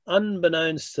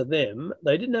unbeknownst to them,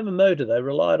 they didn't have a motor. They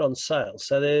relied on sails,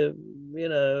 so they're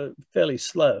fairly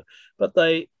slow. But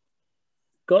they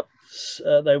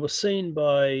were seen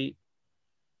by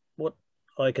what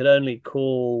I could only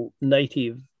call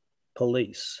native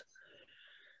police.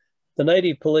 The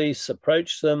native police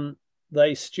approached them.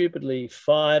 They stupidly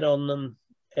fired on them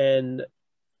and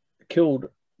killed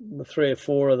 3 or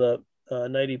 4 of the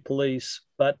native police,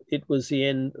 but it was the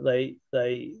end. The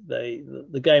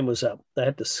game was up. They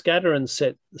had to scatter and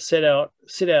set sail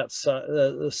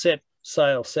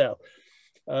south.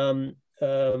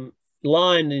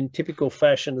 Lyon, in typical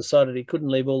fashion, decided he couldn't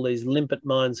leave all these limpet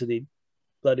mines that he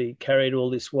bloody carried all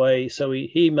this way, so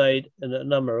he made a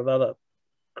number of other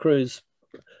crews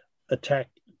attack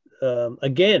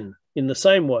again in the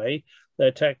same way. They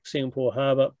attacked Singapore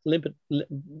Harbour,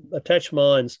 attached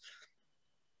mines,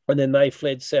 and then they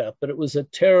fled south. But it was a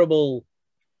terrible,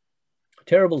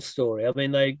 terrible story. I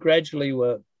mean, they gradually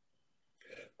were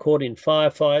caught in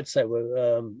firefights. They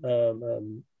were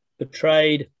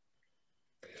betrayed.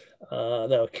 They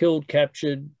were killed,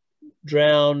 captured,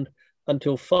 drowned,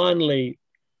 until finally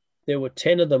there were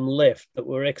 10 of them left that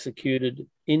were executed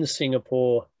in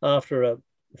Singapore after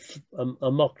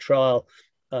a mock trial.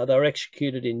 They were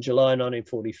executed in July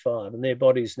 1945, and their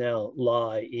bodies now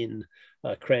lie in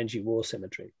Kranji War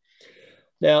Cemetery.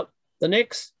 Now, the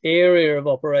next area of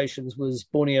operations was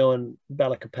Borneo and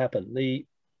Balikpapan.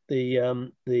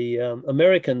 The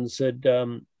Americans had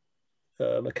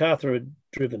MacArthur had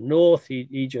driven north.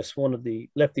 He just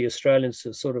left the Australians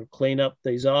to sort of clean up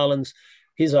these islands.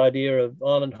 His idea of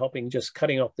island hopping, just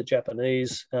cutting off the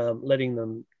Japanese, letting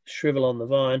them shrivel on the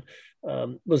vine,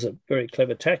 was a very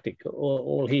clever tactic.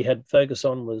 All he had focus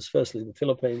on was firstly the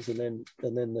Philippines and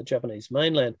then the Japanese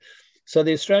mainland. So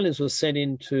the Australians were sent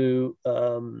into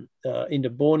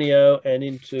Borneo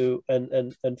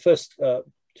and first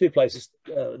 2 places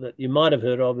that you might have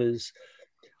heard of is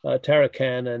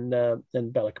Tarakan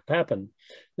and Balikpapan.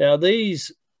 Now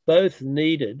these both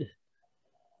needed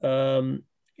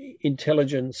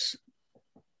intelligence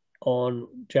on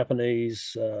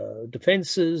Japanese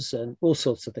defences and all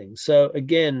sorts of things. So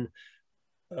again,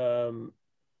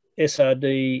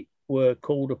 SRD were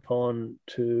called upon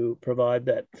to provide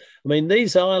that. I mean,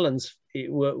 these islands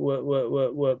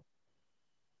were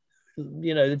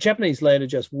the Japanese landed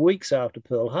just weeks after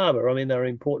Pearl Harbor. I mean, they were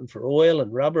important for oil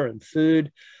and rubber and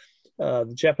food.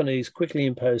 The Japanese quickly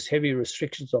imposed heavy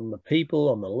restrictions on the people,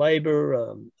 on the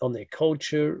labor, on their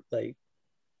culture. They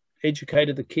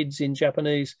educated the kids in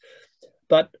Japanese.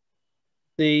 But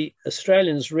the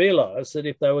Australians realised that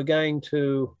if they were going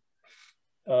to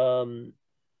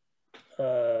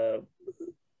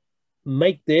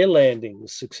make their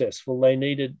landings successful, they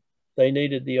needed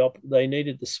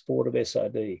the support of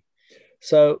SRD.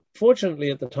 So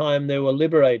fortunately, at the time, there were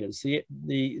liberators.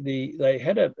 They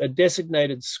had a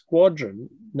designated squadron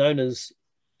known as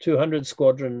 200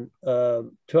 Squadron,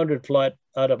 200 Flight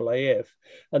RAAF,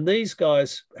 and these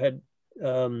guys had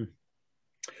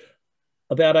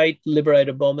about 8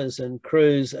 Liberator bombers and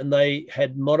crews, and they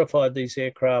had modified these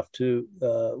aircraft to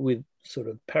with sort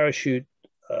of parachute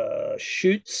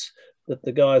chutes that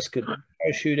the guys could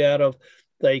parachute out of.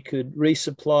 They could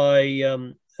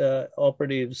resupply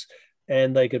operatives,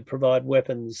 and they could provide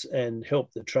weapons and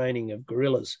help the training of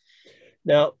guerrillas.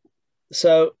 Now,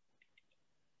 so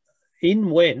in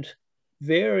went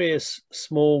various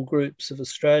small groups of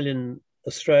Australians,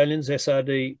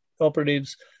 SRD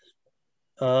operatives,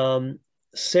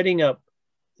 setting up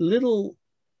little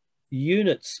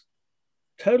units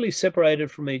totally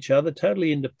separated from each other,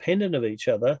 totally independent of each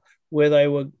other, where they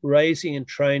were raising and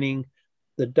training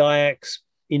the Dayaks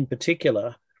in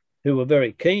particular, who were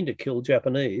very keen to kill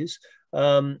Japanese,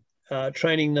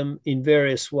 training them in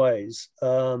various ways.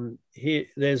 Here,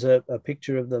 there's a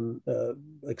picture of them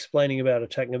explaining about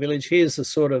attacking a village. Here's the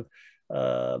sort of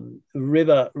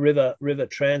river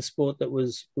transport that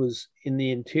was in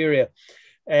the interior,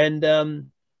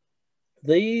 and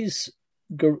these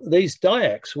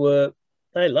Dayaks were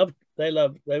they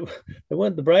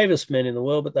weren't the bravest men in the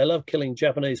world, but they loved killing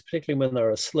Japanese, particularly when they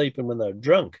were asleep and when they were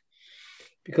drunk,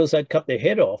 because they'd cut their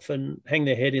head off and hang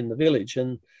their head in the village,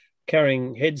 and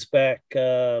carrying heads back,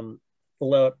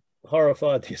 although it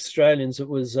horrified the Australians, it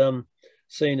was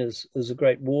seen as a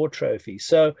great war trophy.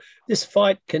 So this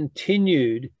fight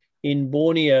continued in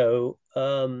Borneo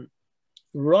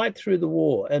right through the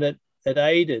war, and it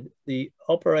aided the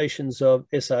operations of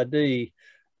SRD,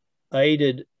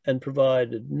 aided and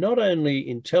provided not only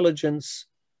intelligence,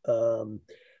 but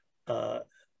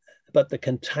the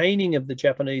containing of the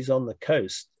Japanese on the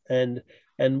coast. And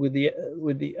with the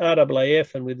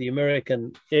RAAF and with the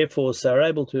American Air Force, they were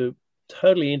able to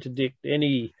totally interdict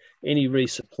any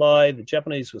resupply. The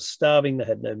Japanese were starving. They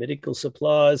had no medical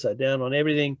supplies. They're down on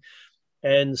everything.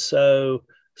 And so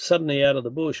suddenly out of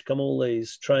the bush come all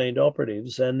these trained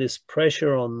operatives, and this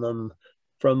pressure on them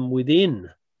from within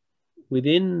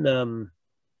in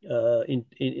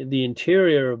the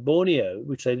interior of Borneo,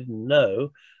 which they didn't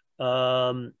know,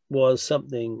 was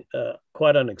something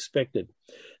quite unexpected.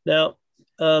 Now,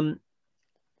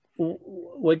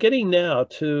 we're getting now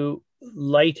to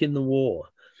late in the war.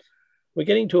 We're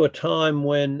getting to a time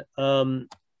when the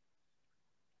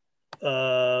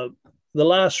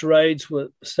last raids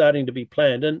were starting to be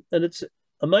planned. And it's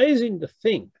amazing to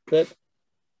think that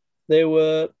there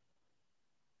were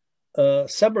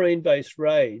submarine-based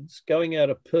raids going out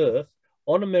of Perth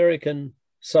on American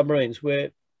submarines,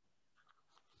 where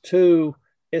 2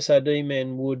 SRD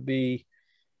men would be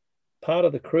part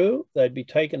of the crew. They'd be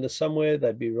taken to somewhere,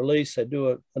 they'd be released, they'd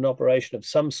do an operation of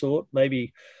some sort,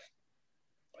 maybe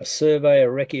a survey, a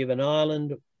recce of an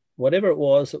island, whatever it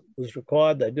was that was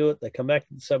required. They do it, they come back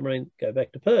to the submarine, go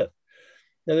back to Perth.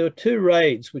 Now, there were 2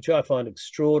 raids, which I find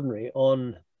extraordinary,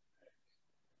 on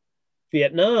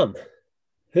Vietnam.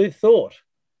 Who thought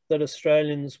that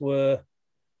Australians were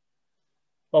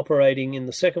operating in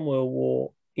the Second World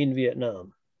War in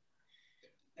Vietnam?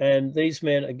 And these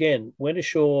men, again, went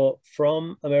ashore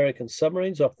from American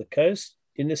submarines off the coast.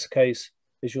 In this case,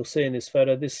 as you'll see in this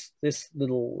photo, this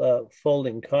little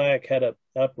folding kayak had an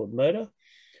outboard motor,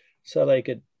 so they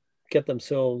could get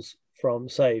themselves from,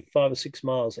 say, 5 or 6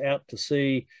 miles out to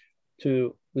sea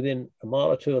to within a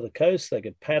mile or 2 of the coast. They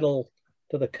could paddle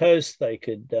to the coast. They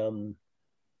could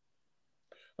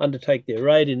undertake their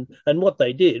raid. And what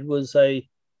they did was they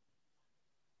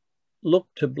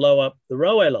looked to blow up the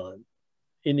railway line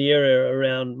in the area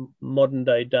around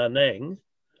modern-day Da Nang,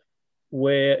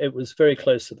 where it was very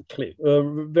close to the cliff,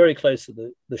 very close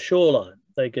to the shoreline.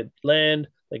 They could land,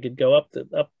 they could go up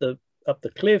the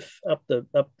cliff, up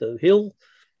the hill,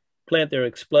 plant their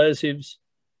explosives,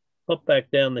 hop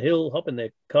back down the hill, hop in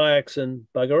their kayaks and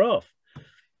bugger off.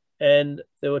 And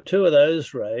there were 2 of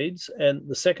those raids, and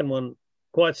the second one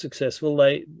quite successful.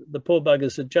 The poor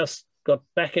buggers had just got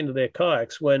back into their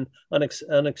kayaks when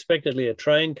unexpectedly a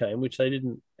train came, which they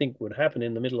didn't think would happen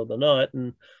in the middle of the night,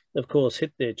 and of course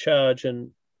hit their charge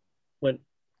and went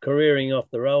careering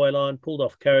off the railway line, pulled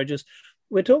off carriages.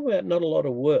 We're talking about not a lot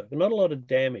of work, not a lot of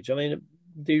damage. I mean,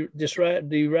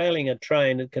 derailing a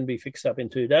train, it can be fixed up in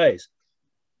 2 days.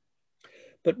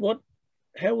 But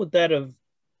how would that have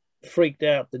freaked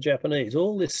out the Japanese?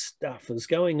 All this stuff is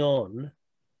going on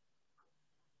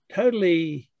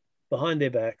totally behind their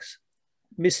backs,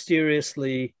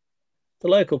 mysteriously. The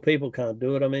local people can't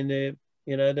do it. I mean,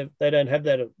 they don't have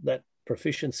that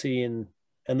proficiency and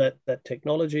that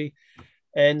technology,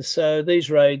 and so these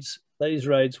raids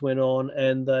went on,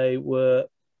 and they were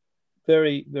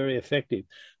very, very effective.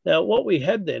 Now, what we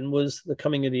had then was the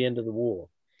coming of the end of the war.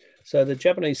 So the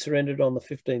Japanese surrendered on the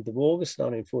 15th of August,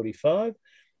 1945.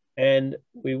 And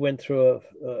we went through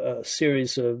a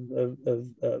series of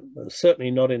certainly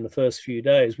not in the first few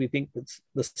days. We think that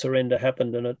the surrender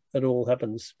happened, and it all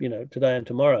happens, today and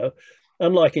tomorrow.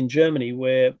 Unlike in Germany,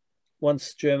 where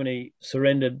once Germany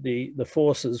surrendered, the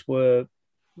forces were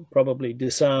probably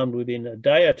disarmed within a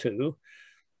day or 2.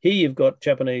 Here you've got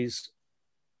Japanese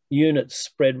units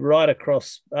spread right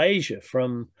across Asia,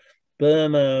 from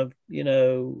Burma,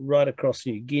 right across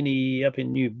New Guinea, up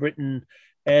in New Britain,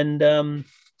 and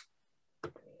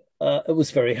it was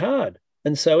very hard.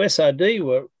 And so SRD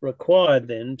were required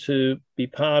then to be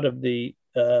part of the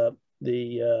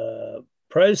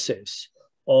process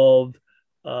of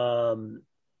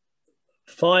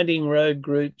finding rogue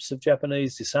groups of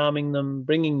Japanese, disarming them,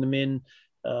 bringing them in,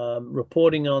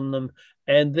 reporting on them,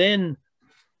 and then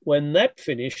when that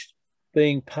finished,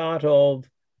 being part of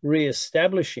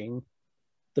re-establishing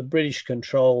the British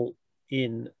control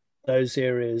in those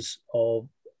areas of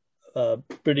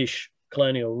British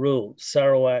colonial rule,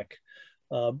 Sarawak,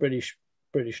 British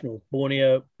North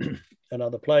Borneo, and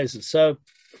other places. So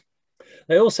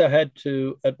they also had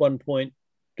to, at one point,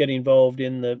 get involved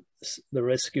in the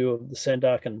rescue of the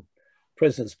Sandakan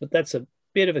prisoners, but that's a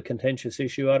bit of a contentious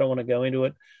issue. I don't want to go into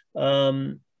it.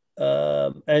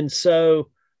 And so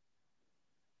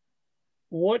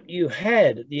what you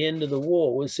had at the end of the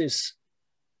war was this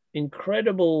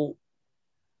incredible,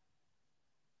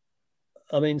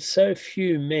 I mean, so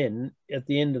few men at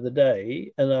the end of the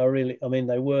day, and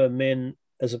they were men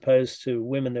as opposed to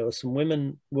women. There were some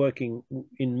women working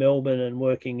in Melbourne and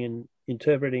working in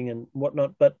interpreting and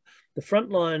whatnot, but the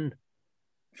frontline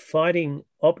fighting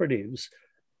operatives,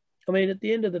 I mean, at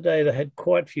the end of the day, they had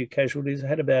quite a few casualties. They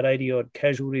had about 80 odd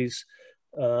casualties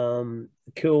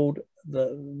killed.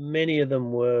 Many of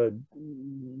them were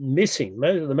missing.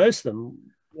 Most of them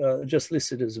just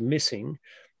listed as missing.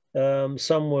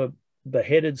 Some were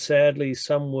beheaded, sadly.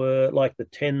 Some were like the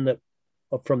 10 that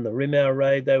from the Rimau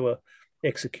raid. They were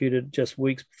executed just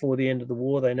weeks before the end of the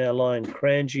war. They now lie in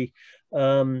Kranji.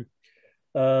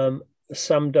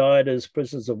 Some died as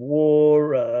prisoners of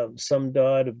war. Some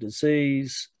died of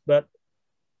disease. But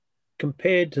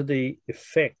compared to the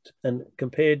effect and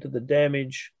compared to the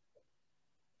damage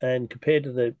and compared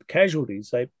to the casualties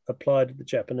they applied to the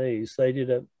Japanese, they did,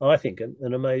 I think,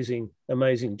 an amazing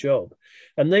job.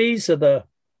 And these are the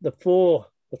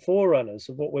forerunners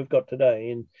of what we've got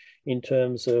today in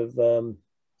terms of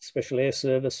Special Air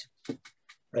Service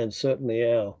and certainly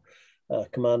our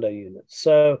commando units.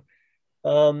 So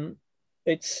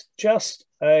it's just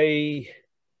a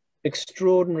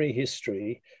extraordinary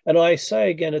history. And I say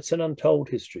again, it's an untold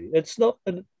history. It's not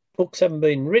that books haven't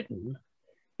been written.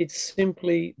 It's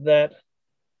simply that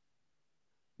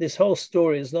this whole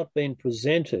story has not been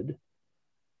presented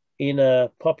in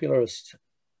a popularist,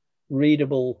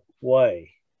 readable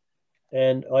way.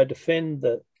 And I defend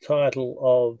the title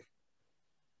of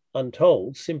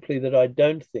Untold simply that I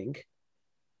don't think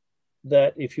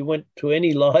that if you went to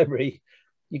any library,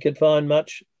 you could find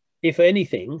much, if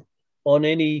anything, on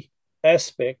any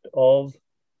aspect of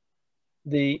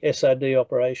the SRD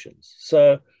operations.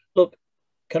 So, look,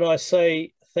 can I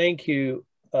say thank you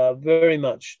very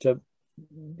much to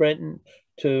Brenton,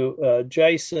 to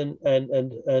Jason, and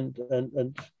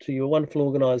to your wonderful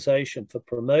organisation for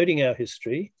promoting our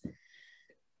history,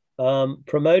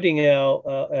 promoting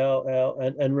our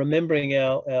and remembering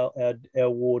our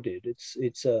war dead.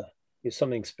 It's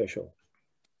something special.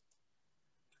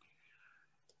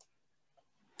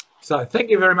 So thank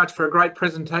you very much for a great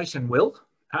presentation, Will.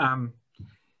 And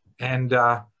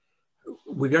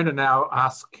we're going to now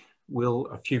ask Will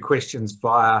a few questions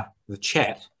via the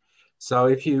chat. So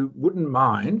if you wouldn't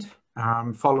mind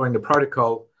following the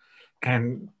protocol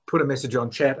and put a message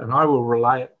on chat and I will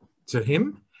relay it to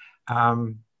him.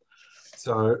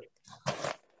 So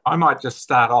I might just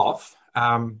start off.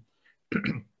 I've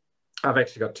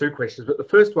actually got two questions, but the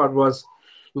first one was,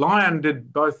 Lion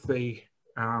did both the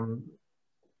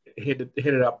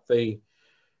headed up the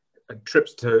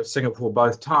trips to Singapore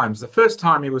both times. The first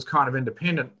time he was kind of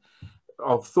independent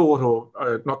of thought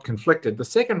or not conflicted. The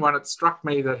second one, it struck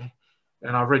me that,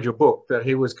 and I've read your book, that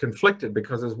he was conflicted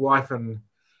because his wife and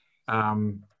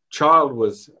child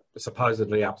was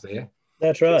supposedly up there.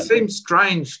 That's right. It seems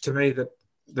strange to me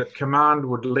that command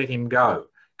would let him go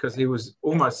because he was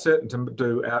almost certain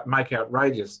to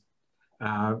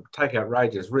take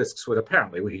outrageous risks, what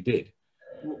apparently he did.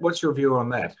 What's your view on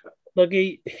that? Look,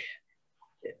 he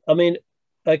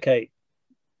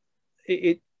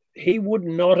would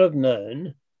not have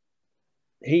known.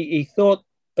 He thought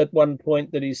at one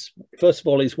point that first of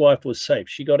all, his wife was safe.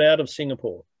 She got out of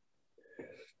Singapore.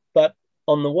 But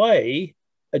on the way,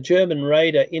 a German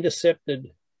raider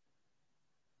intercepted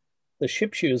the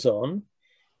ship she was on.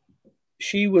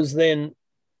 She was then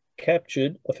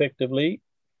captured effectively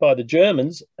by the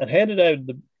Germans and handed over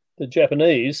to the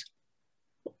Japanese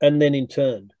and then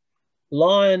interned.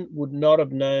 Lion would not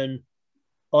have known,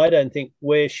 I don't think,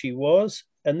 where she was.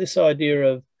 And this idea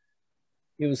of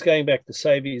he was going back to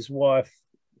save his wife,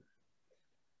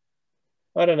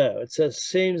 I don't know. It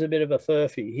seems a bit of a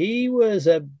furphy. He was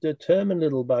a determined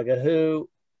little bugger who,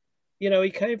 you know,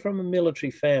 he came from a military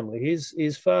family.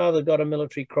 His father got a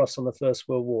military cross on the First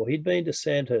World War. He'd been to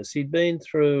Sandhurst. He'd been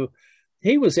through.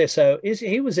 He was SOE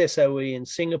in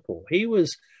Singapore.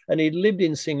 And he'd lived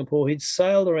in Singapore. He'd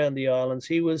sailed around the islands.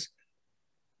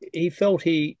 He felt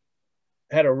he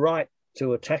had a right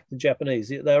to attack the Japanese.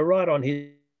 They were right on his.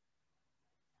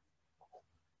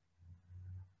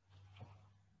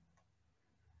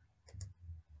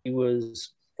 He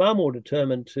was far more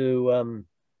determined to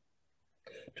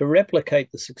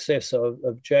replicate the success of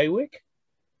Jaywick.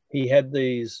 He had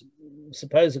these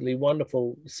supposedly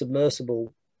wonderful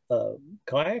submersible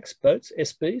kayaks, boats,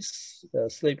 SBs,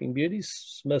 Sleeping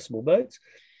Beauties, submersible boats,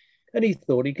 and he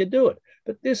thought he could do it.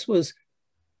 But this was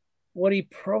what he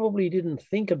probably didn't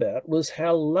think about was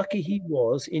how lucky he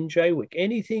was in Jaywick.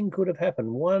 Anything could have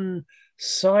happened. One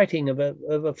sighting of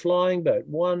a flying boat,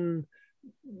 one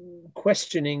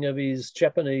questioning of his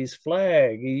Japanese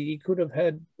flag. He could have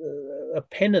had a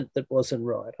pennant that wasn't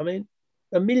right. I mean,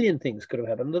 a million things could have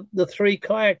happened. The three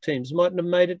kayak teams mightn't have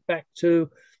made it back to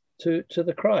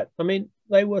the Crite. I mean,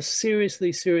 they were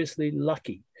seriously, seriously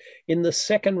lucky. In the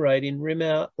second raid in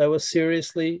Rimau, they were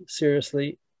seriously,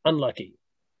 seriously unlucky.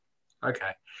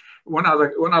 Okay. One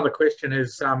other question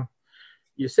is,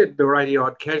 you said there were 80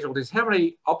 odd casualties. How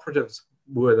many operatives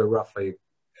were there roughly?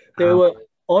 There were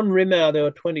on Rimau. There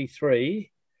were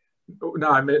 23. No,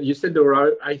 I mean, you said there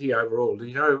were 80 overall. Do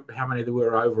you know how many there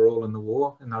were overall in the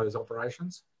war in those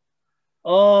operations?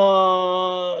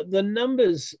 Oh, the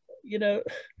numbers. You know,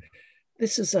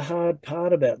 this is the hard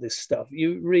part about this stuff.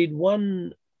 You read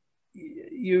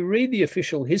the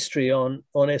official history on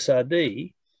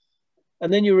SRD,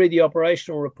 and then you read the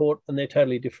operational report, and they're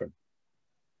totally different.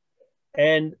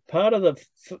 And part of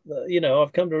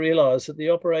I've come to realize that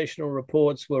the operational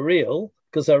reports were real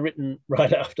because they're written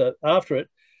right after it.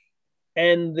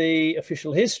 And the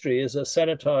official history is a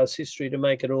sanitized history to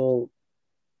make it all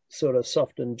sort of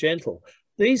soft and gentle.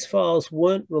 These files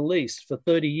weren't released for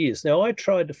 30 years. Now, I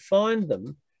tried to find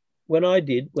them when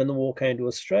the war came to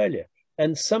Australia.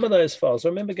 And some of those files, I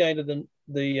remember going to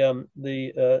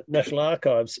the National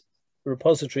Archives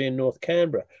repository in North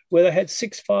Canberra, where they had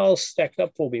 6 files stacked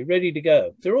up for me, ready to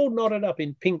go. They're all knotted up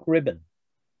in pink ribbon.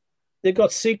 They've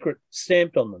got secret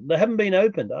stamped on them. They haven't been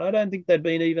opened. I don't think they'd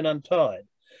been even untied.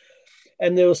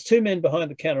 And there was 2 men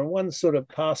behind the counter, and one sort of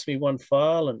passed me one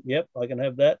file, and yep, I can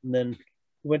have that. And then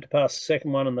went to pass the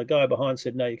second one, and the guy behind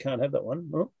said, no, you can't have that one.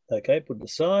 Oh, okay, put it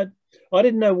aside. I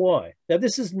didn't know why. Now,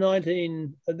 this is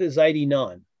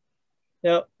 89.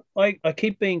 Now, I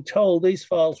keep being told these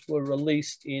files were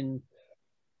released in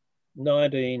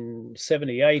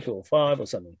 1978 or 5 or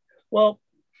something. Well,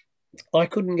 I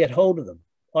couldn't get hold of them.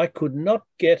 I could not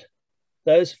get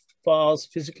those files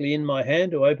physically in my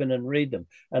hand to open and read them.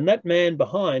 And that man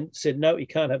behind said, no, he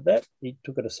can't have that. He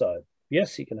took it aside.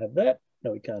 Yes, he can have that.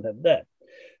 No, he can't have that.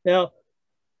 Now,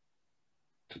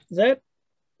 that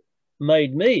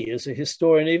made me, as a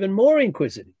historian, even more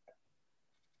inquisitive.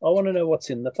 I want to know what's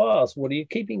in the files. What are you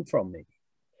keeping from me?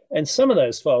 And some of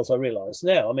those files I realize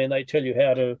now, I mean, they tell you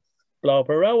how to blow up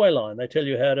a railway line. They tell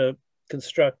you how to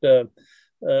construct a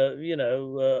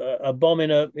bomb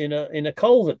in a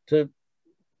culvert to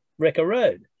wreck a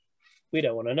road. We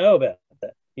don't want to know about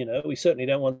that. We certainly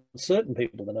don't want certain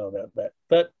people to know about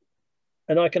that.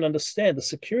 And I can understand the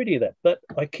security of that. But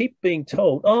I keep being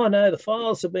told, oh, no, the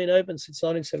files have been open since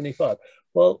 1975.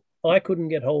 Well, I couldn't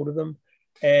get hold of them.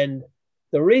 And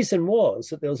the reason was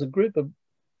that there was a group of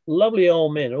lovely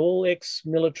old men, all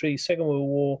ex-military, Second World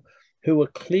War, who were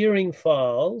clearing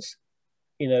files,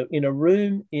 in a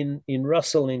room in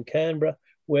Russell in Canberra,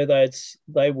 where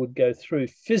they would go through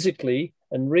physically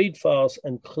and read files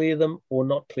and clear them or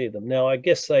not clear them. Now, I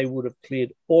guess they would have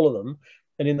cleared all of them.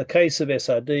 And in the case of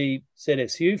SRD,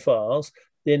 ZSU files,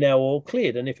 they're now all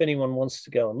cleared. And if anyone wants to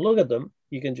go and look at them,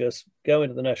 you can just go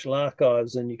into the National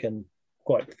Archives and you can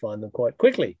find them quite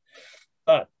quickly.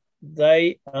 But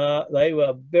they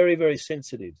were very, very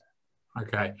sensitive.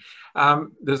 Okay.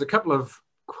 There's a couple of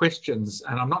questions,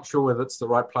 and I'm not sure whether it's the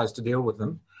right place to deal with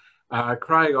them.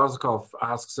 Craig Oskoff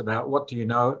asks about, what do you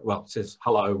know? Well, it says,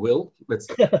 hello, Will. Let's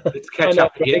catch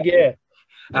up Craig, again.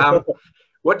 Yeah.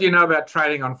 What do you know about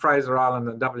trading on Fraser Island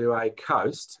and WA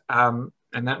coast? And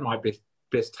that might be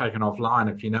best taken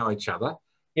offline if you know each other.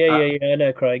 Yeah. I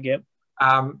know Craig, yeah.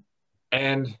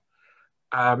 And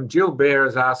Jill Bear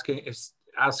is asking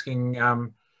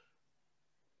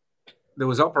there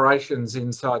was operations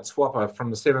inside Swapper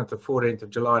from the 7th to 14th of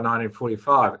July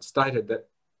 1945. It stated that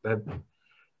they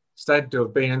stated to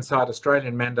have been inside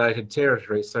Australian mandated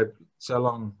territory, so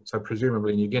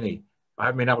presumably New Guinea. I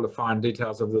haven't been able to find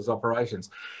details of those operations.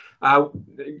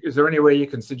 Is there any way you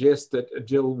can suggest that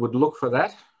Jill would look for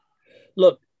that?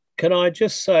 Look, can I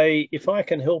just say, if I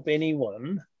can help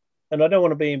anyone, and I don't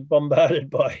want to be bombarded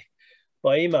by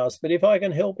emails, but if I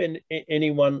can help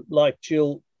anyone like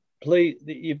Jill, please,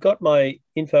 you've got my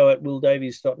info at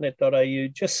willdavies.net.au.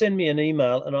 Just send me an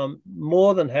email and I'm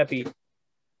more than happy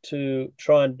to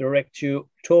try and direct you,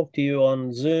 talk to you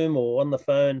on Zoom or on the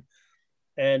phone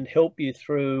and help you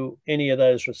through any of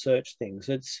those research things.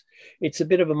 It's a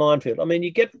bit of a minefield. I mean, you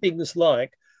get things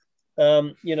like,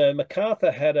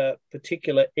 MacArthur had a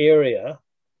particular area,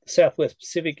 Southwest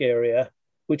Pacific area,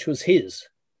 which was his,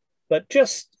 but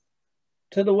just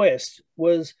to the west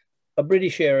was a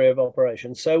British area of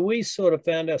operations. So we sort of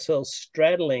found ourselves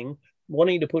straddling,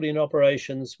 wanting to put in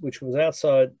operations which was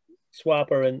outside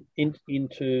SWAPA and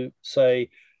into, say,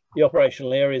 the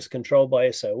operational areas controlled by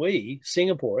SOE,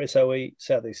 Singapore, SOE,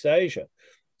 Southeast Asia.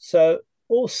 So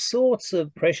all sorts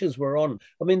of pressures were on.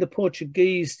 I mean, the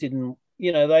Portuguese didn't,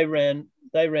 they ran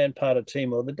part of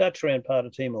Timor. The Dutch ran part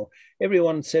of Timor.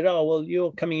 Everyone said, "Oh, well,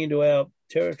 you're coming into our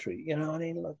territory." I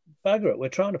mean, look, bugger it. We're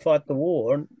trying to fight the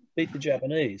war and beat the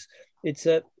Japanese. It's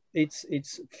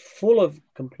full of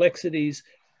complexities.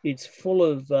 It's full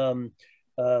of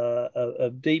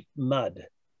deep mud,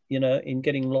 in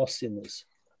getting lost in this.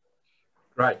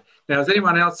 Great. Now, has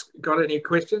anyone else got any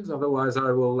questions? Otherwise,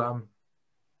 I will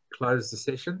close the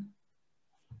session.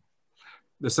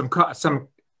 There's some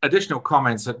additional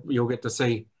comments that you'll get to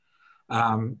see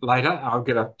later. I've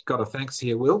got a thanks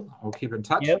here, Will. I'll keep in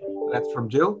touch. Yep. That's from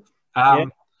Jill. Yep.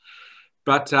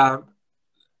 But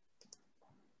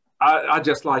I'd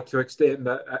just like to extend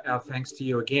our thanks to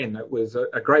you again. It was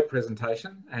a great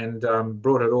presentation and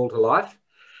brought it all to life.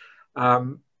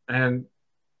 And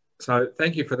so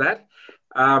thank you for that.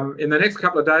 In the next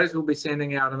couple of days, we'll be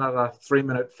sending out another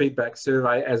 3-minute feedback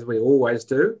survey, as we always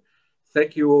do.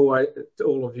 Thank you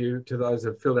all of you, to those who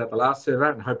have filled out the last survey,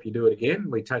 and hope you do it again.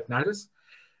 We take notice.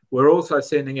 We're also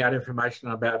sending out information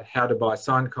about how to buy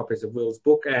signed copies of Will's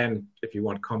book, and if you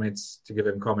want comments, to give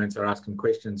him comments or ask him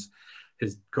questions,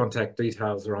 his contact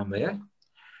details are on there.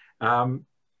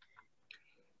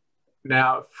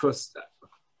 Now, for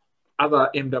other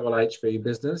MHHV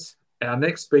business, our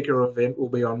next speaker event will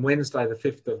be on Wednesday, the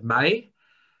 5th of May.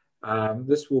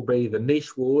 This will be the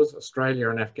Niche Wars, Australia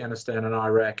and Afghanistan and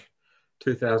Iraq,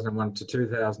 2001 to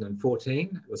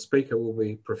 2014. The speaker will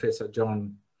be Professor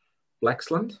John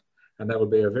Blaxland, and that will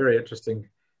be a very interesting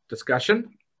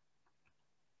discussion.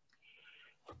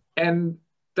 And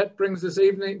that brings this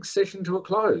evening's session to a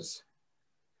close.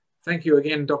 Thank you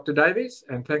again, Dr. Davies,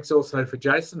 and thanks also for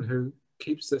Jason, who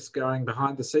keeps this going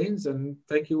behind the scenes, and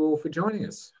thank you all for joining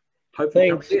us. Hope you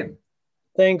come again.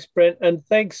 Thanks, Brent, and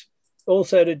thanks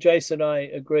also to Jason. I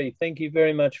agree. Thank you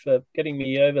very much for getting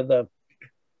me over the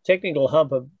technical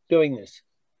hump of doing this.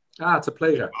 It's a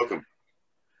pleasure. Welcome.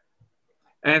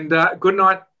 And good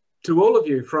night to all of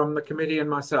you from the committee and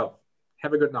myself.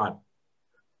 Have a good night.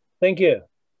 Thank you.